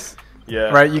being nice.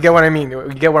 Yeah. Right? You get what I mean? You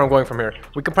get where I'm going from here.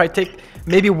 We could probably take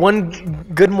maybe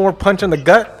 1 good more punch on the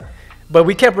gut, but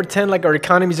we can't pretend like our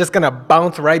economy is just going to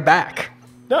bounce right back.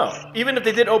 No. Even if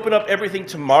they did open up everything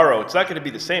tomorrow, it's not going to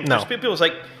be the same. No.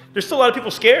 There's still a lot of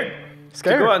people scared to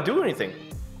go out and do anything.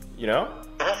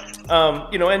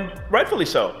 And rightfully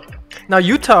so. Now,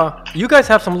 Utah, you guys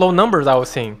have some low numbers I was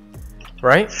seeing.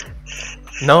 Right?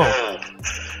 No.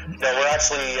 No, we're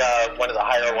actually one of the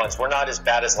higher ones. We're not as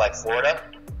bad as Florida,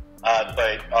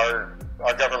 but our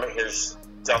government here's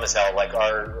dumb as hell.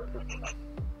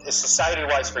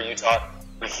 Society-wise for Utah,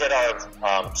 we hit our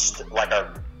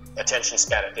attention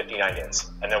span at 59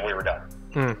 days, and then we were done.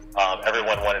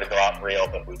 Everyone wanted to go out and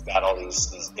reopen. We've got all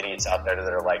these idiots out there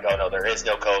that are like, "Oh no, there is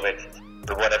no COVID."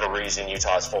 For whatever reason,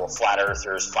 Utah is full of flat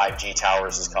earthers. 5G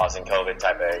towers is causing COVID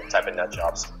type of nut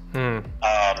jobs. I'm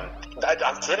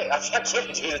kidding. I'm not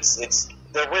kidding, dude.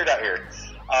 They're weird out here.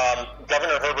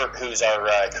 Governor Herbert, who's our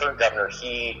current governor,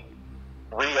 he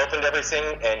reopened everything,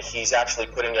 and he's actually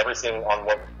putting everything on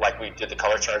we did the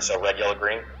color chart, so red, yellow,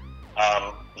 green.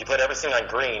 You put everything on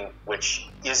green, which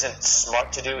isn't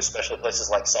smart to do, especially places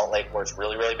like Salt Lake where it's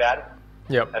really, really bad.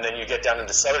 Yep. And then you get down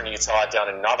into southern Utah, down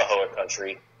in Navajo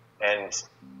country, and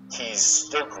he's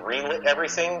still greenlit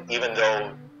everything, even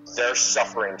though they're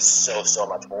suffering so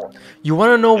much more. You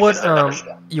want to know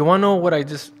what I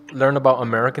just learned about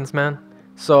Americans, man?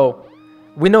 So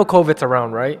we know COVID's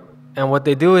around, right? And what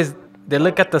they do is They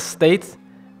look at the states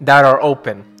that are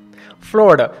open.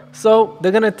 Florida. So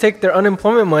they're going to take their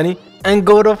unemployment money and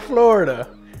go to Florida.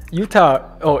 Utah.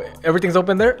 Oh, everything's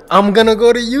open there? I'm going to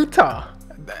go to Utah.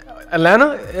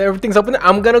 Atlanta. Everything's open there?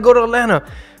 I'm going to go to Atlanta.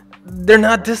 They're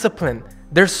not disciplined.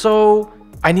 They're so,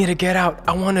 I need to get out.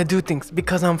 I want to do things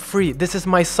because I'm free. This is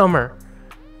my summer.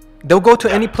 They'll go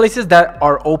to any places that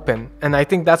are open. And I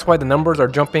think that's why the numbers are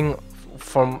jumping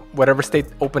from whatever state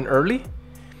opened early.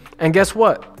 And guess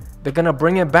what? They're going to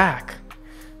bring it back.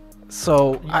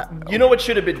 So, you know what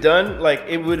should have been done? Like,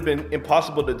 it would have been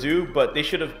impossible to do, but they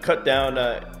should have cut down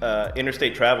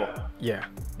interstate travel. Yeah.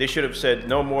 They should have said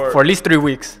no more. For at least 3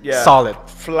 weeks. Yeah. Solid.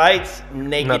 Flights,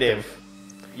 negative.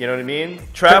 Nothing. You know what I mean?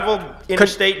 Travel,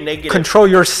 interstate, negative. Control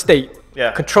your state.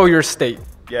 Yeah. Control your state.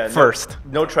 Yeah. First.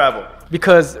 No travel.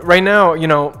 Because right now, you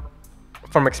know,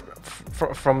 from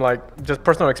like just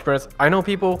personal experience, I know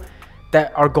people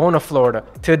that are going to Florida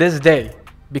to this day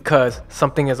because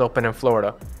something is open in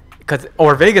Florida.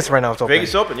 Or Vegas right now is open.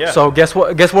 Vegas open, yeah. So guess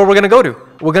what? Guess where we're gonna go to?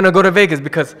 We're gonna go to Vegas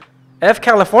because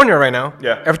California right now.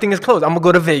 Yeah. Everything is closed. I'm gonna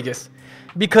go to Vegas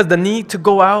because the need to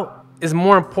go out is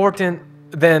more important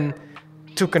than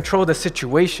to control the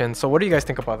situation. So what do you guys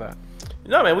think about that?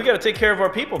 No, man, we got to take care of our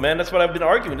people, man. That's what I've been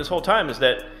arguing this whole time. Is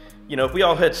that, you know, if we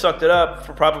all had sucked it up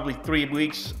for probably 3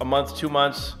 weeks, a month, 2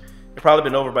 months, it'd probably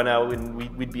been over by now, and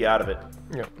we'd be out of it.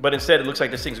 Yeah. But instead, it looks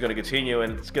like this thing's going to continue,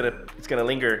 and it's gonna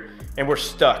linger, and we're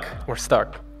stuck. We're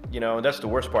stuck. You know, and that's the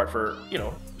worst part for, you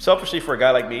know, selfishly for a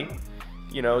guy like me,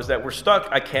 you know, is that we're stuck.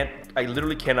 I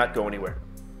literally cannot go anywhere.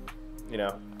 You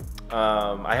know,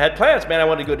 I had plans, man. I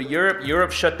wanted to go to Europe.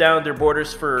 Europe shut down their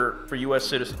borders for U.S.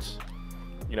 citizens.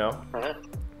 You know,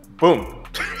 boom.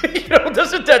 You know,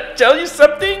 doesn't that tell you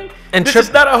something? And this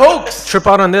is not a hoax. Trip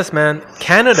out on this, man.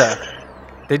 Canada.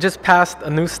 They just passed a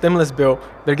new stimulus bill.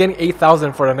 They're getting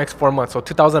 $8,000 for the next 4 months, so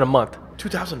 $2,000 a month.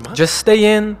 $2,000 a month? Just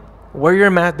stay in, wear your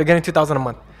mask. They're getting $2,000 a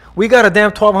month. We got a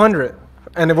damn $1,200,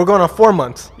 and we're going on 4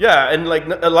 months. Yeah, and like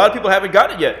a lot of people haven't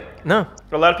gotten it yet. No,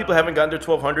 a lot of people haven't gotten their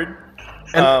 $1,200.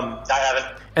 I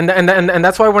haven't. And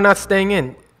that's why we're not staying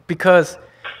in, because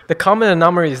the common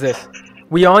anomaly is this: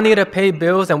 we all need to pay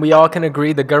bills, and we all can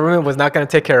agree the government was not going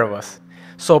to take care of us.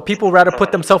 So people rather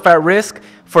put themselves at risk.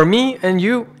 For me and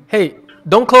you, hey.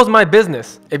 Don't close my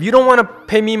business. If you don't want to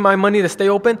pay me my money to stay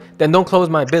open, then don't close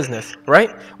my business,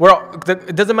 right?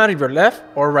 It doesn't matter if you're left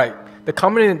or right. The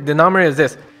common denominator is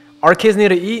this: our kids need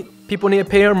to eat, people need to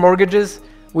pay their mortgages,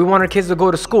 we want our kids to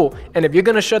go to school. And if you're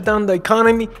going to shut down the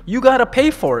economy, you got to pay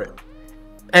for it.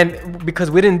 And because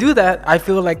we didn't do that, I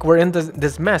feel like we're in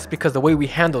this mess because the way we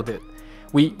handled it.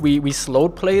 We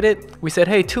slowed played it. We said,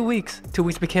 hey, 2 weeks. 2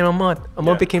 weeks became a month. A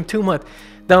month became 2 months.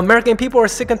 The American people are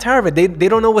sick and tired of it. They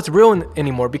don't know what's real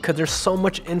anymore because there's so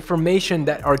much information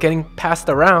that are getting passed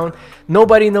around.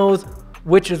 Nobody knows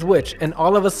which is which. And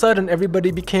all of a sudden,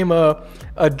 everybody became a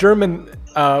German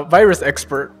virus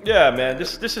expert. Yeah, man.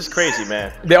 This is crazy,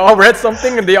 man. They all read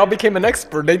something and they all became an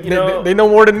expert. They know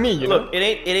more than me. Look, it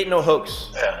ain't no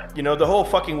hoax. You know, the whole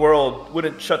fucking world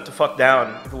wouldn't shut the fuck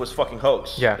down if it was fucking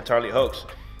hoax. Yeah. Entirely hoax.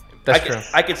 That's true.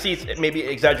 I could see it's maybe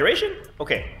exaggeration.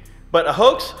 Okay. But a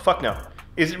hoax? Fuck no.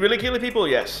 Is it really killing people?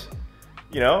 Yes.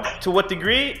 You know, to what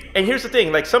degree? And here's the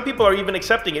thing, like some people are even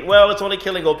accepting it. Well, it's only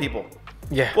killing old people.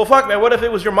 Yeah. Well, fuck, man, what if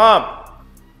it was your mom?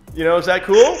 You know, is that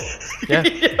cool? Yeah.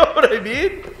 You know what I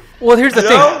mean? Well, here's the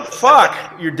thing.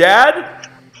 Fuck, your dad,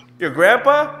 your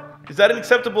grandpa, is that an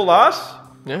acceptable loss?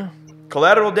 Yeah.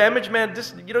 Collateral damage, man,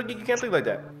 you can't think like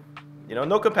that. You know,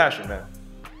 no compassion, man.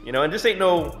 You know, and this ain't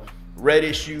no red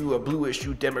issue, a blue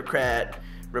issue, Democrat,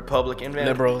 Republican, man.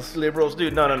 Liberals,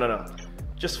 dude, no.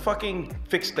 Just fucking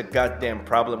fix the goddamn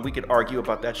problem. We could argue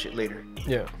about that shit later. Yeah.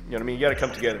 You know what I mean? You gotta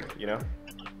come together, you know?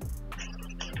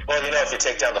 Well, you know, if you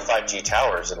take down the 5G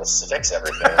towers, it'll fix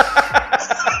everything.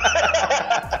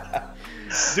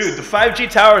 Dude, the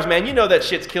 5G towers, man, you know that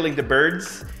shit's killing the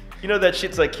birds. You know that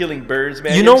shit's like killing birds,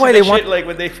 man. You know why they want, like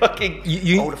when they fucking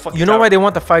you know why they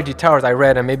want the 5G towers? I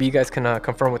read, and maybe you guys can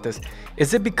confirm with this.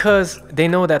 Is it because they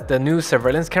know that the new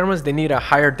surveillance cameras, they need a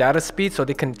higher data speed so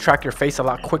they can track your face a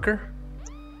lot quicker?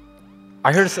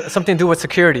 I heard something to do with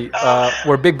security,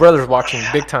 where Big Brother's watching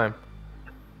big time.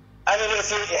 I mean,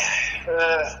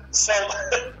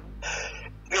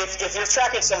 if you're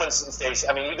tracking someone's face,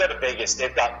 I mean, you go to Vegas,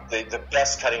 they've got the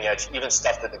best cutting edge, even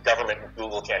stuff that the government and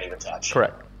Google can't even touch.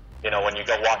 Correct. You know, when you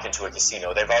go walk into a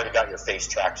casino, they've already got your face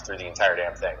tracked through the entire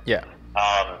damn thing. Yeah.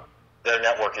 Their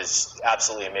network is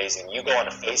absolutely amazing. You go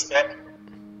onto Facebook,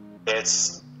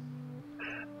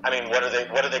 I mean, what are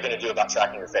they going to do about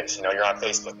tracking your face? You know, you're on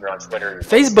Facebook, you're on Twitter.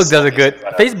 Facebook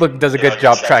does a good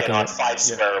job tracking on 5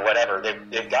 Square or whatever.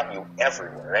 They've got you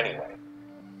everywhere anyway.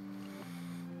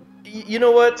 You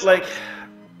know what? Like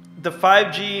the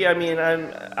 5G. I mean,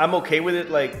 I'm okay with it.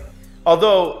 Like,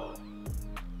 although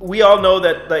we all know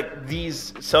that like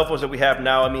these cell phones that we have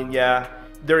now. I mean, yeah,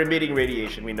 they're emitting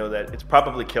radiation. We know that it's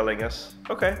probably killing us.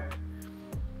 Okay.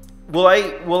 Will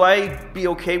I be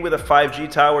okay with a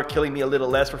 5G tower killing me a little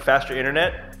less for faster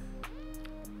internet?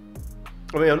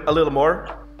 I mean, a little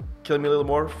more, killing me a little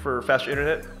more for faster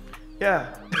internet.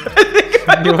 Yeah.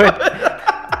 You would.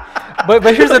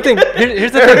 But here's the thing.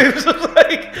 Here's the thing.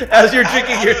 Like, as you're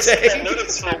drinking your tea.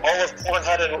 Noodles through all of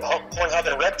Pornhub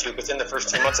and RedTube within the first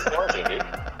 2 months of quarantine, dude.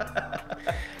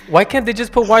 Why can't they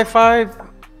just put Wi-Fi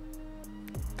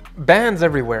bands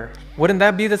everywhere? Wouldn't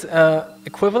that be this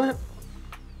equivalent?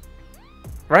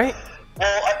 Right?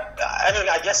 Well, I mean,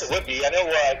 I guess it would be. I know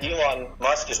Elon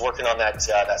Musk is working on that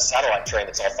satellite train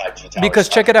that's all 5G towers. Because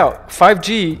check it out,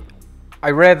 5G.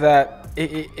 I read that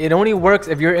it only works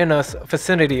if you're in a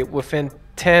vicinity within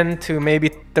 10 to maybe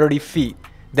 30 feet.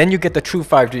 Then you get the true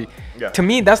 5G. Yeah. To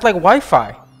me, that's like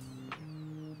Wi-Fi.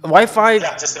 Wi-Fi.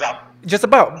 Yeah, just about. Just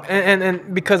about.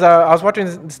 And because I was watching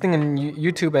this thing on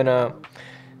YouTube and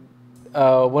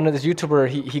one of this YouTuber,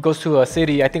 he goes to a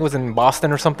city, I think it was in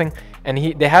Boston or something, and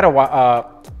they had a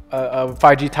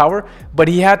 5G tower, but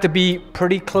he had to be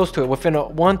pretty close to it, within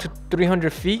 100 to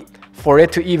 300 feet for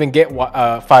it to even get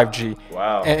 5G.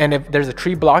 Wow. And if there's a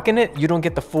tree blocking it, you don't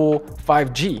get the full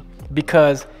 5G,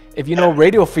 because if you know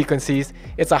radio frequencies,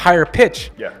 it's a higher pitch.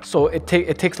 Yeah. So it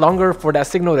takes longer for that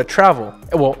signal to travel.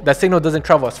 Well, that signal doesn't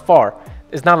travel as far.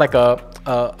 It's not like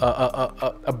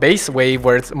a base wave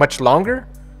where it's much longer.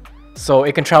 So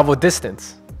it can travel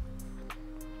distance.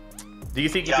 Do you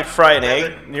think you could fry an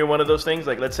egg near one of those things?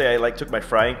 Like, let's say I like took my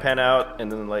frying pan out and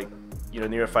then like,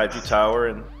 near a 5G tower,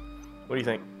 and what do you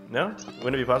think? No?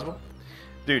 Wouldn't it be possible?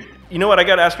 Dude, you know what? I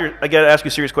gotta ask you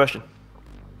a serious question.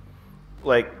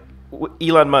 Like,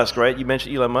 Elon Musk, right? You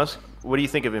mentioned Elon Musk. What do you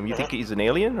think of him? You think he's an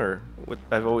alien, or what?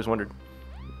 I've always wondered.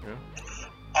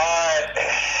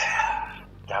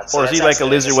 God, so or is he like a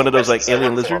lizard, one of those like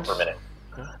alien lizards? For a minute.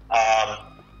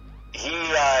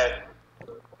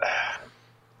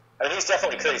 I mean, he's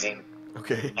definitely crazy.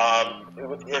 Okay.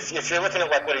 If you're looking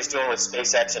at like what he's doing with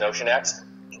SpaceX and OceanX,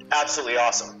 absolutely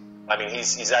awesome. I mean,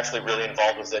 he's actually really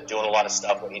involved with it, doing a lot of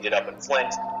stuff. What he did up in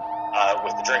Flint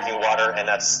with the drinking water, and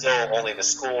that's still only the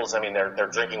schools. I mean, their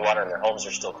drinking water and their homes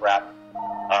are still crap.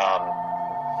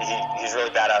 He's really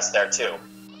badass there too.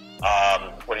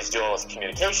 What he's doing with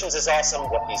communications is awesome.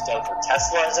 What he's done for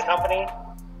Tesla as a company,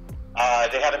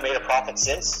 they haven't made a profit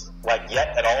since, like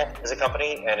yet at all as a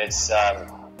company, and it's.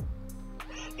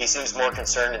 He seems more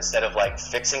concerned, instead of like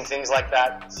fixing things like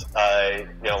that,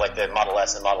 like the Model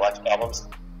S and Model X problems.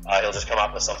 He'll just come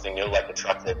up with something new, like the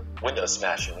truck that Windows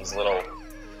smashed, and he's a little,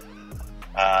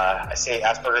 I say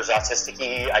Asperger's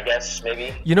autistic-y, I guess,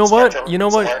 maybe. You know what?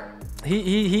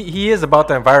 He is about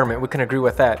the environment. We can agree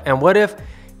with that. And what if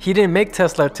he didn't make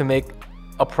Tesla to make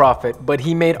a profit, but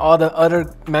he made all the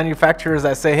other manufacturers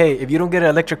that say, hey, if you don't get an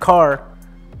electric car,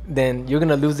 then you're going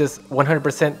to lose this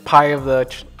 100% pie of the,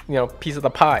 piece of the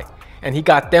pie. And he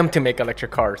got them to make electric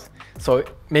cars. So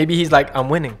maybe he's like, I'm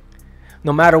winning.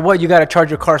 No matter what, you got to charge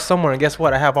your car somewhere. And guess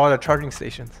what? I have all the charging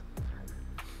stations.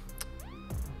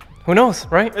 Who knows,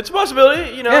 right? It's a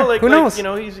possibility, who knows?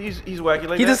 He's wacky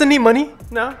like he that. Doesn't need money.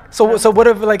 No. So what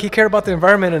if like he cared about the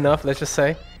environment enough, let's just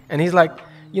say, and he's like,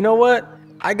 you know what?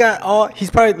 I got all. He's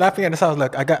probably laughing at himself.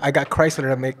 Look, I got Chrysler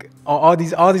to make all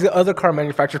these other car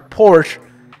manufacturers. Porsche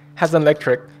has an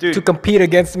electric to compete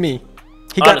against me.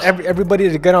 He got everybody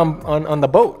to get on the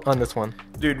boat on this one.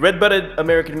 Dude, red-blooded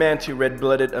American man to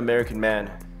red-blooded American man.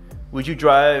 Would you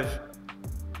drive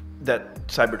that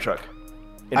Cybertruck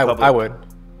in public? I would.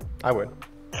 No.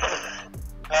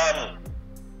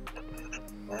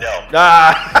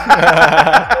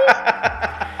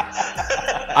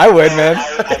 I would, man.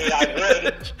 I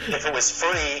would if it was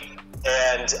free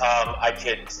and I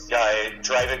could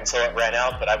drive it until it ran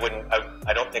out, but I wouldn't.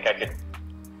 I don't think I could.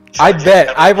 I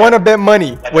bet. I want to bet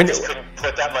money. Like when you just couldn't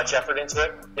put that much effort into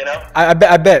it,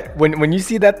 I bet. When you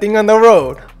see that thing on the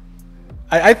road,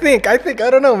 I think. I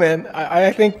don't know, man.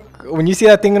 I think when you see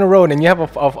that thing on the road and you have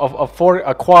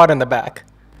a quad in the back,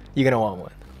 you're gonna want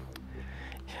one.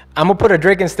 I'm gonna put a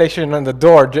Draken station on the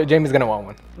door. Jamie's gonna want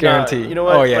one, guarantee. You know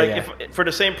what? Oh yeah, If for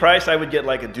the same price, I would get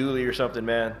like a dually or something,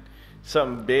 man.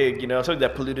 Something big, something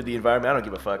that polluted the environment. I don't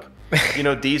give a fuck.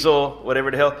 Diesel,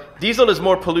 whatever the hell. Diesel is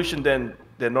more pollution than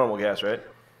normal gas, right?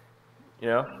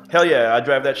 Hell yeah, I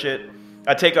drive that shit.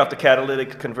 I take off the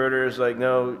catalytic converters,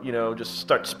 just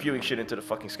start spewing shit into the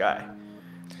fucking sky.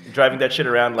 Driving that shit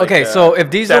around like so if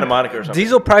diesel, Santa Monica or something.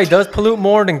 Diesel probably does pollute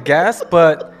more than gas,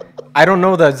 but I don't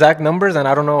know the exact numbers, and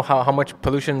I don't know how much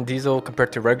pollution diesel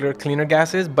compared to regular cleaner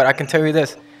gas is, but I can tell you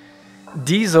this.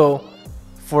 Diesel,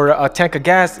 for a tank of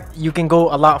gas, you can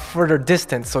go a lot further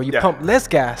distance, so you pump less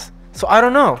gas. So I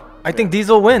don't know. I think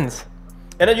diesel wins.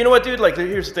 And then you know what, dude? Like,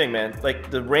 here's the thing, man.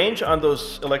 Like, the range on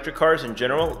those electric cars in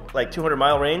general, like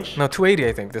 200-mile range. No, 280,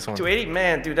 I think, this one. 280?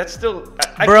 Man, dude, that's still...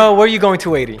 Bro, where are you going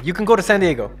 280? You can go to San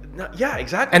Diego. No, yeah,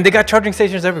 exactly. And they got charging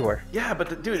stations everywhere. Yeah,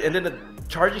 but, dude, and then the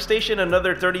charging station,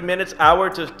 another 30 minutes, hour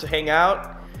to hang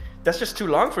out. That's just too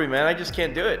long for me, man. I just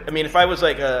can't do it. I mean, if I was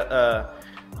like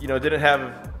didn't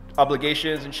have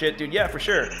obligations and shit, dude, yeah, for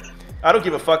sure. I don't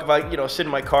give a fuck if I, sit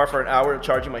in my car for an hour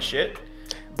charging my shit.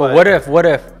 But what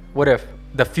if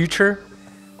the future,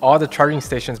 all the charging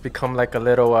stations become like a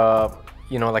little,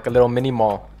 like a little mini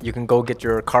mall. You can go get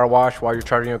your car wash while you're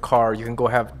charging your car. You can go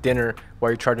have dinner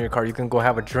while you're charging your car. You can go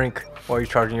have a drink while you're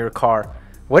charging your car.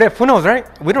 What if? Who knows, right?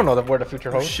 We don't know where the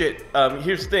future holds. Shit.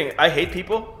 Here's the thing. I hate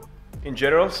people in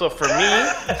general. So for me,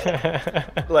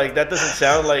 like, that doesn't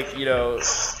sound like,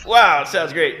 wow, it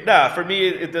sounds great. Nah, for me,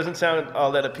 it doesn't sound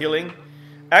all that appealing.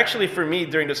 Actually, for me,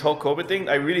 during this whole COVID thing,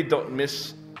 I really don't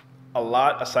miss a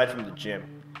lot aside from the gym.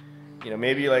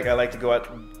 Maybe like I like to go out,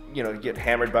 get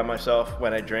hammered by myself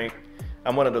when I drink.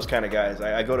 I'm one of those kind of guys.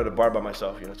 I go to the bar by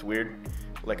myself. It's weird,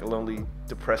 like a lonely,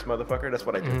 depressed motherfucker. That's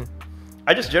what I do. Mm-hmm.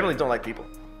 I just generally don't like people,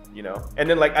 And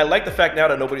then like I like the fact now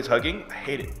that nobody's hugging. I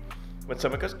hate it when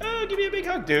someone goes, "Oh, give me a big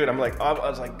hug, dude." I'm like, I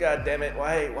was like, God damn it,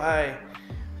 why?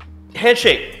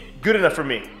 Handshake, good enough for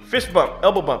me. Fist bump,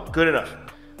 elbow bump, good enough.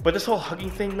 But this whole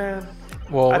hugging thing, man.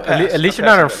 Well, at least you're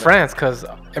not in France, because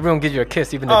everyone gives you a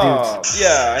kiss, even the dudes.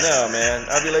 Yeah, I know, man.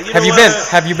 I'll be like, Have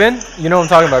you been? You know what I'm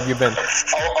talking about. Have you been?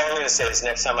 All I'm going to say is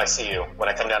next time I see you, when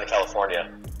I come down to California,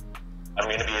 I'm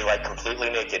going to be like completely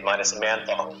naked, minus a man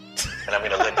thong, and I'm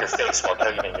going to lick your face while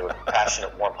giving you a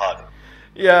passionate, warm hug.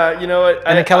 Yeah, you know what?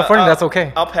 And in California, that's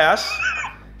okay. I'll pass.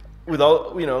 With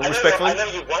all, respectfully. I know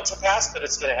you want to pass, but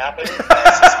it's going to happen.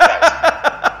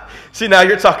 See, now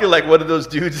you're talking like one of those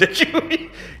dudes that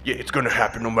yeah, it's going to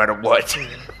happen no matter what.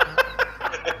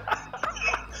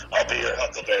 I'll be your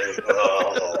Huckleberry.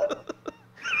 Oh.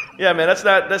 Yeah, man, that's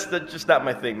just not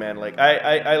my thing, man. Like,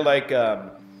 I like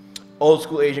old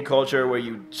school Asian culture where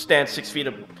you stand 6 feet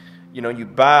up, you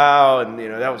bow, and,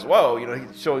 that was, whoa,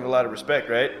 he's showing a lot of respect,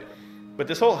 right? But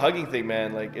this whole hugging thing,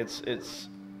 man, like, it's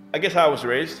I guess how I was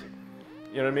raised.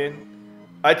 You know what I mean?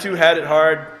 I too had it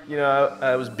hard.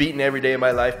 I was beaten every day of my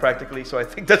life practically. So I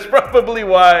think that's probably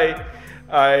why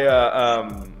I,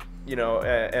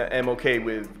 am okay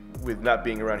with not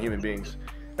being around human beings.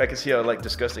 I can see how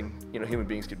disgusting, human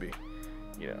beings could be.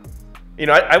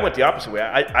 I went the opposite way.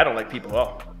 I don't like people at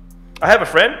all. I have a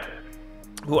friend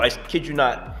who, I kid you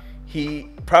not, he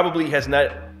probably has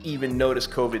not even noticed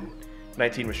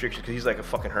COVID-19 restrictions because he's like a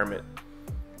fucking hermit.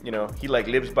 He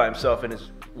lives by himself and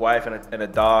his wife and a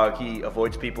dog. He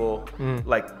avoids people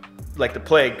like the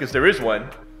plague, because there is one,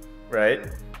 right?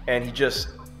 And he just,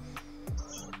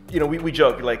 we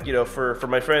joke for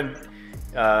my friend,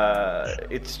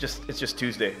 it's just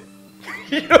Tuesday.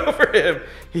 For him,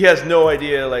 he has no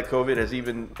idea COVID has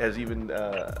even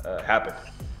happened.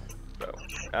 So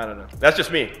I don't know. That's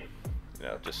just me.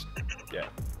 Yeah.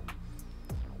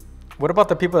 What about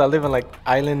the people that live in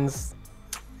islands?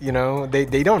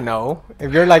 They don't know.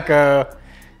 If you're like a,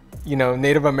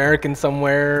 Native American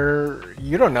somewhere,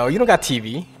 you don't know. You don't got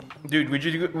TV. Dude, would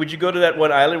you go to that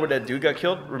one island where that dude got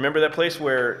killed? Remember that place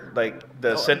where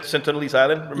the Sentinelese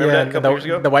Island? Remember that a couple years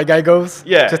ago? The white guy goes.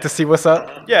 Yeah. Just to see what's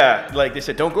up. Yeah, they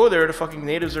said don't go there. The fucking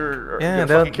natives are gonna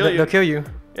fucking kill you. They'll kill you.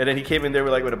 And then he came in there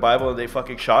with a Bible and they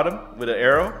fucking shot him with an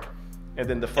arrow. And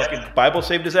then the fucking Bible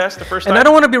saved his ass the first time. And I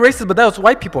don't want to be racist, but that was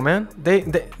white people, man.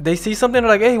 They see something,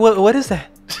 they're like, hey, what is that?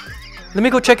 Let me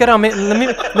go check it out, man.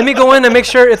 Let me go in and make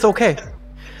sure it's okay.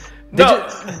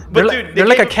 They're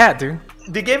like a cat, dude.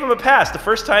 They gave him a pass. The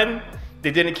first time,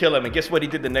 they didn't kill him. And guess what he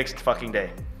did the next fucking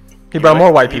day? He brought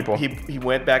more white people. He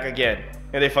went back again.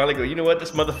 And they finally go, you know what?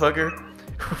 This motherfucker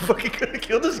fucking could have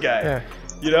killed this guy. Yeah.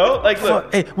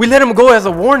 Look. Hey, we let him go as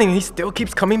a warning. He still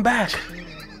keeps coming back.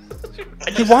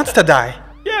 He wants to die.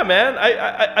 Yeah, man.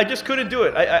 I just couldn't do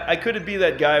it. I couldn't be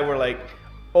that guy where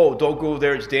oh, don't go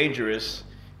there, it's dangerous.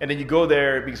 And then you go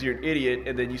there because you're an idiot,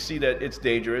 and then you see that it's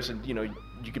dangerous, and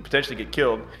you could potentially get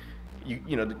killed.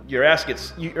 Your ass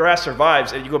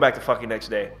survives, and you go back the fucking next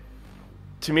day.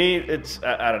 To me, it's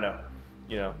I don't know,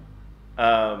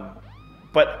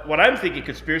 But what I'm thinking,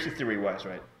 conspiracy theory wise,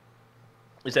 right,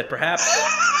 is that perhaps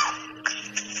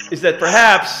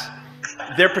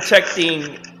they're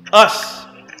protecting us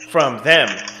from them.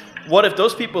 What if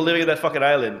those people living in that fucking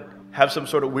island have some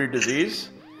sort of weird disease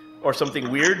or something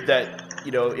weird that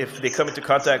you know, if they come into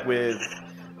contact with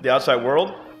the outside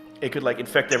world, it could like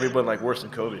infect everyone like worse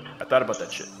than COVID. I thought about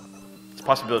that shit. It's a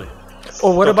possibility.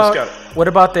 Or what Don't about discount it. what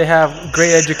about they have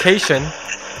great education?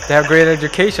 They have great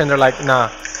education. They're like, nah,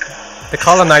 the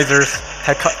colonizers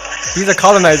these are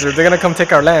colonizers. They're gonna come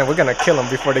take our land. We're gonna kill them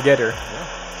before they get here. Yeah.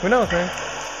 Who knows, man?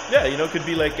 Yeah, you know, it could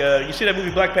be like you see that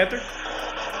movie Black Panther?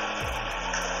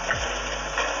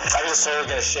 I was sort of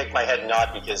going to shake my head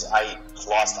nod because I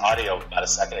lost audio about a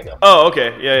second ago. Oh,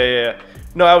 okay. Yeah.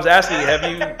 No, I was asking,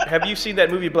 have you seen that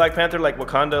movie Black Panther, like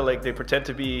Wakanda? Like they pretend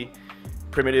to be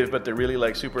primitive, but they're really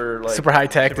like super Super high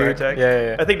tech, dude. High tech.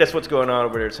 Yeah. I think that's what's going on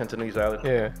over there at Sentinelese Island.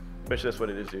 Yeah. Especially that's what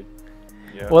it is, dude.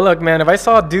 Yeah. Well, look, man. If I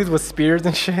saw dudes with spears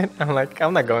and shit, I'm like,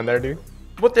 I'm not going there, dude.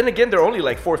 But then again, they're only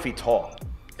like 4 feet tall.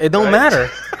 It don't Right? matter.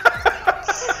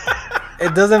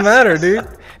 It doesn't matter, dude.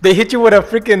 They hit you with a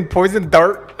freaking poison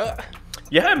dart.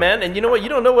 Yeah, man. And you know what? You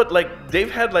don't know what, like, they've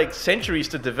had like centuries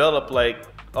to develop like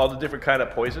all the different kind of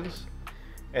poisons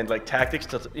and like tactics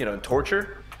to, you know, and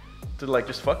torture to like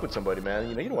just fuck with somebody, man.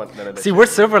 You know, you don't want none of that. See, shit. we're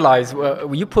civilized.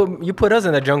 You put us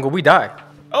in the jungle, we die.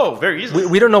 Oh, very easily.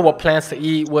 We don't know what plants to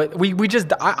eat. What we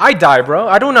just I die, bro.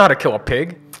 I don't know how to kill a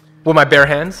pig with my bare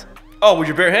hands. Oh, with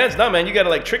your bare hands? No, man. You gotta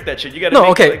like trick that shit. You gotta. No,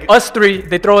 make, okay. like, Us three,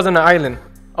 they throw us on an island.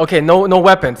 Okay, no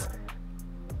weapons.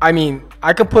 I mean,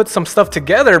 I could put some stuff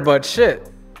together, but shit,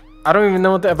 I don't even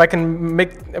know if I can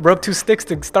rub 2 sticks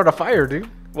to start a fire, dude.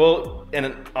 Well,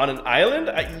 on an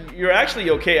island, you're actually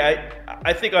okay.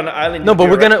 I think on an island. No, you'd but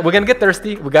be we're alright. gonna get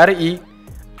thirsty. We gotta eat.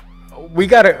 We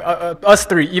gotta us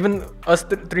three, even us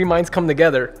three minds come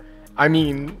together. I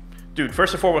mean, Dude,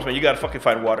 first and foremost, man, you gotta fucking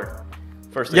find water.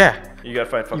 First thing. Yeah. You gotta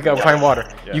find fucking you gotta water. find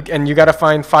water. Yeah. You gotta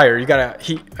find fire. You gotta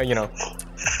heat. You know,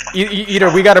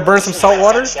 either we gotta burn some salt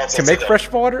water to make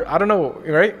fresh water. I don't know,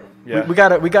 right? Yeah. We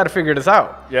gotta figure this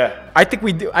out. Yeah. I think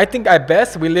we do. I think at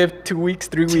best we live 2 weeks,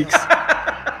 3 weeks.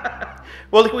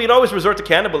 Well, like, we'd always resort to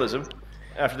cannibalism.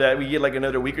 After that, we get like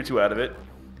another week or 2 out of it,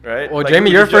 right? Well, Like, Jamie,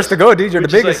 we you're just- first to go, dude. You're we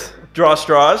the just, biggest. Like, draw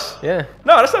straws. Yeah.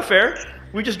 No, that's not fair.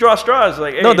 We just draw straws.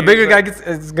 Like, No, hey, the bigger like- guy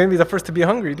is gonna be the first to be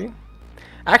hungry, dude.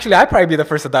 Actually, I'd probably be the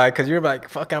first to die because you're like,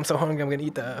 fuck, I'm so hungry, I'm gonna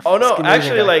eat the. Oh no, skinny Asian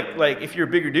actually, guy. like if you're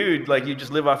a bigger dude, like you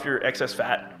just live off your excess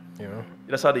fat. You know.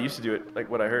 That's how they used to do it. Like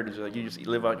what I heard is like you just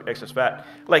live on your excess fat.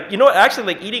 Like, you know what? Actually,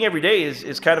 like eating every day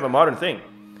is kind of a modern thing.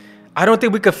 I don't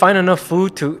think we could find enough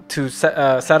food to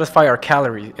satisfy our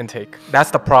calorie intake.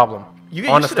 That's the problem. You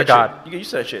get Honest used to to that God. shit. You get used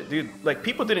to that shit, dude. Like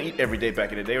people didn't eat every day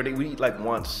back in the day, or we eat like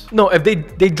once. No, if they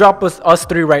drop us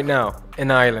three right now in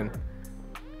the island,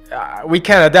 we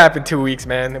can't adapt in 2 weeks,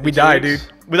 man. We die, dude.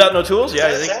 Without no tools? Yeah,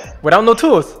 I think. Without no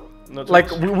tools. No tools. Like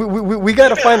we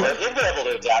gotta find. You'll be able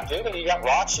to adapt, dude. You got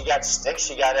rocks, you got sticks,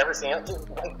 you got everything else. Dude,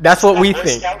 like, That's what you we got Boy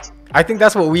think. Scouts. I think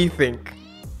that's what we think.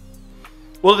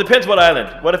 Well, it depends what island.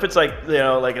 What if it's like, you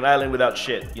know, like an island without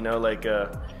shit? You know, like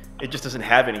it just doesn't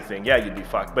have anything. Yeah, you'd be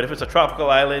fucked. But if it's a tropical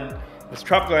island,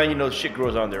 you know, shit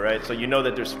grows on there, right? So you know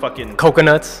that there's fucking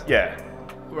Coconuts. yeah.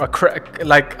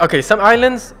 Like okay, some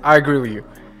islands I agree with you.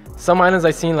 Some islands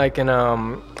I seen like in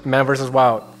Man vs.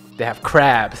 Wild, they have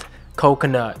crabs,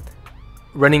 coconut,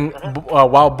 running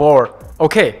wild boar.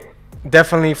 Okay,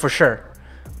 definitely for sure.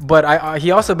 But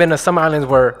he also been to some islands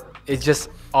where it's just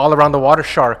all around the water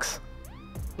sharks.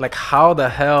 Like how the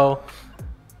hell?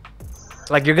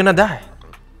 Like you're gonna die.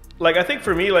 Like I think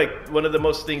for me, like one of the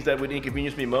most things that would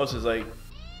inconvenience me most is like,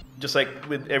 just like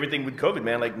with everything with COVID,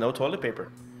 man, like no toilet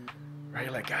paper. Right?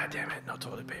 You're like, God damn it, no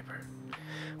toilet paper.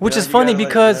 Which Yeah, is you funny gotta, like,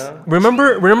 because you know.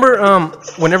 remember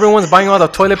when everyone's buying all the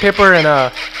toilet paper and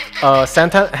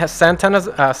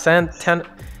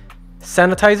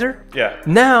sanitizer? Yeah.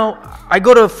 Now I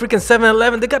go to freaking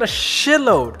 7-Eleven, they got a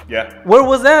shitload. Yeah. Where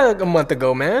was that a month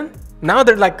ago, man? Now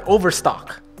they're like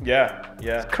overstock. Yeah.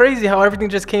 Yeah. Crazy how everything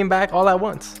just came back all at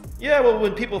once. Yeah, well,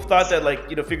 when people thought that, like,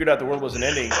 you know, figured out the world wasn't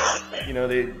ending, you know,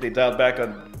 they dialed back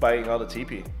on buying all the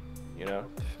TP, you know.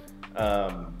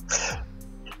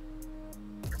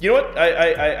 You know what?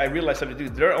 I realized something,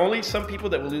 dude. There are only some people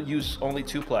that will use only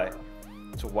 2-ply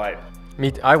to wipe.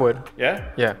 I would. Yeah?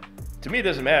 Yeah. To me, it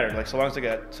doesn't matter. Like, so long as they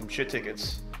got some shit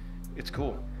tickets, it's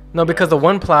cool. No, because the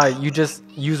 1-ply, you just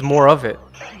use more of it.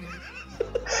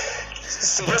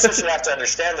 See, here's what you have to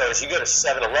understand, though, is you go to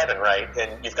 7-Eleven, right,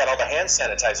 and you've got all the hand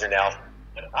sanitizer now.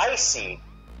 What I see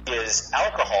is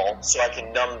alcohol, so I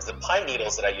can numb the pine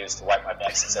needles that I use to wipe my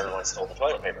butt since everyone stole the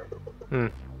toilet paper.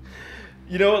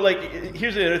 You know, like,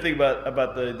 here's the other thing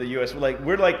about the U.S. Like,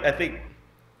 we're like, I think,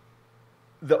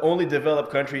 the only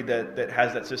developed country that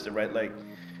has that system, right? Like,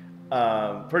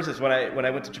 for instance, when I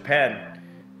went to Japan,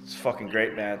 it's fucking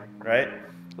great, man, right?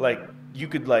 Like, you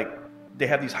could, like, they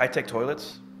have these high-tech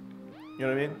toilets, you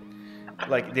know what I mean?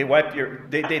 Like they wipe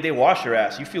they wash your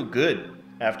ass. You feel good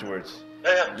afterwards.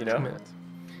 Yeah. You know,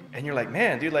 and you're like,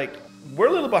 man, dude, like we're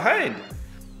a little behind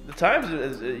the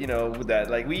times, you know, with that.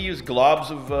 Like we use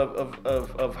globs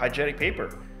of hygienic paper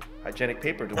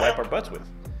to wipe our butts with.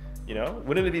 You know,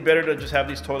 wouldn't it be better to just have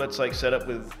these toilets like set up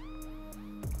with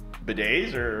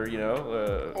bidets, or you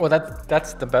know? Well,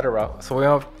 that's the better route. So we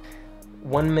have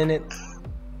 1 minute.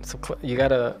 So you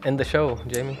gotta end the show,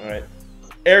 Jamie. All right,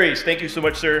 Aries, thank you so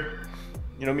much, sir.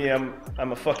 You know me, I'm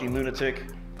a fucking lunatic,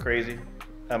 crazy,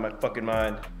 out of my fucking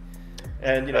mind,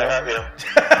 and you know.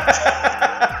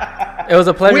 It was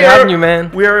a pleasure having you, man.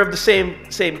 We are of the same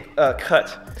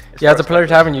cut. Yeah, it's a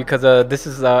pleasure having you because this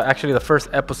is actually the first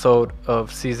episode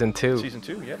of season 2. Season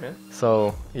 2, yeah, man.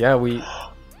 So yeah,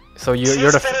 So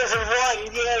you're the.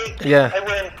 Yeah. I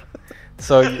win.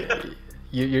 So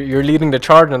you're leading the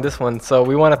charge on this one. So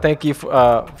we want to thank you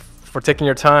for taking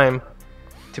your time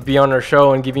to be on our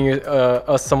show and giving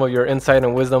us some of your insight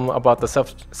and wisdom about the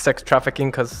sex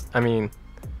trafficking. Because I mean,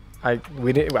 I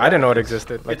didn't know it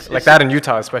existed like that in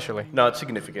Utah, especially. No, it's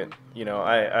significant. You know,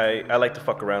 I like to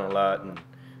fuck around a lot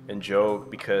and joke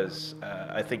because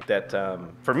I think that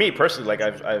for me personally, like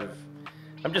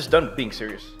I'm just done being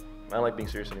serious. I don't like being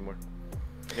serious anymore.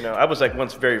 You know, I was like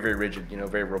once very, very rigid, you know,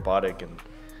 very robotic, and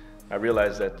I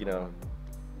realized that, you know,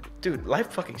 dude, life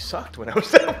fucking sucked when I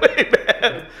was that way,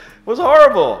 man. It was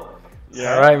horrible.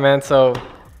 Yeah. All right, man. So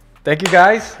thank you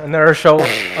guys. Another show we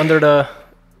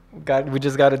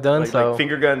just got it done. Like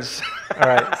finger guns. All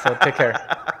right. So take care.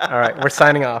 All right. We're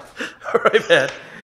signing off. All right, man.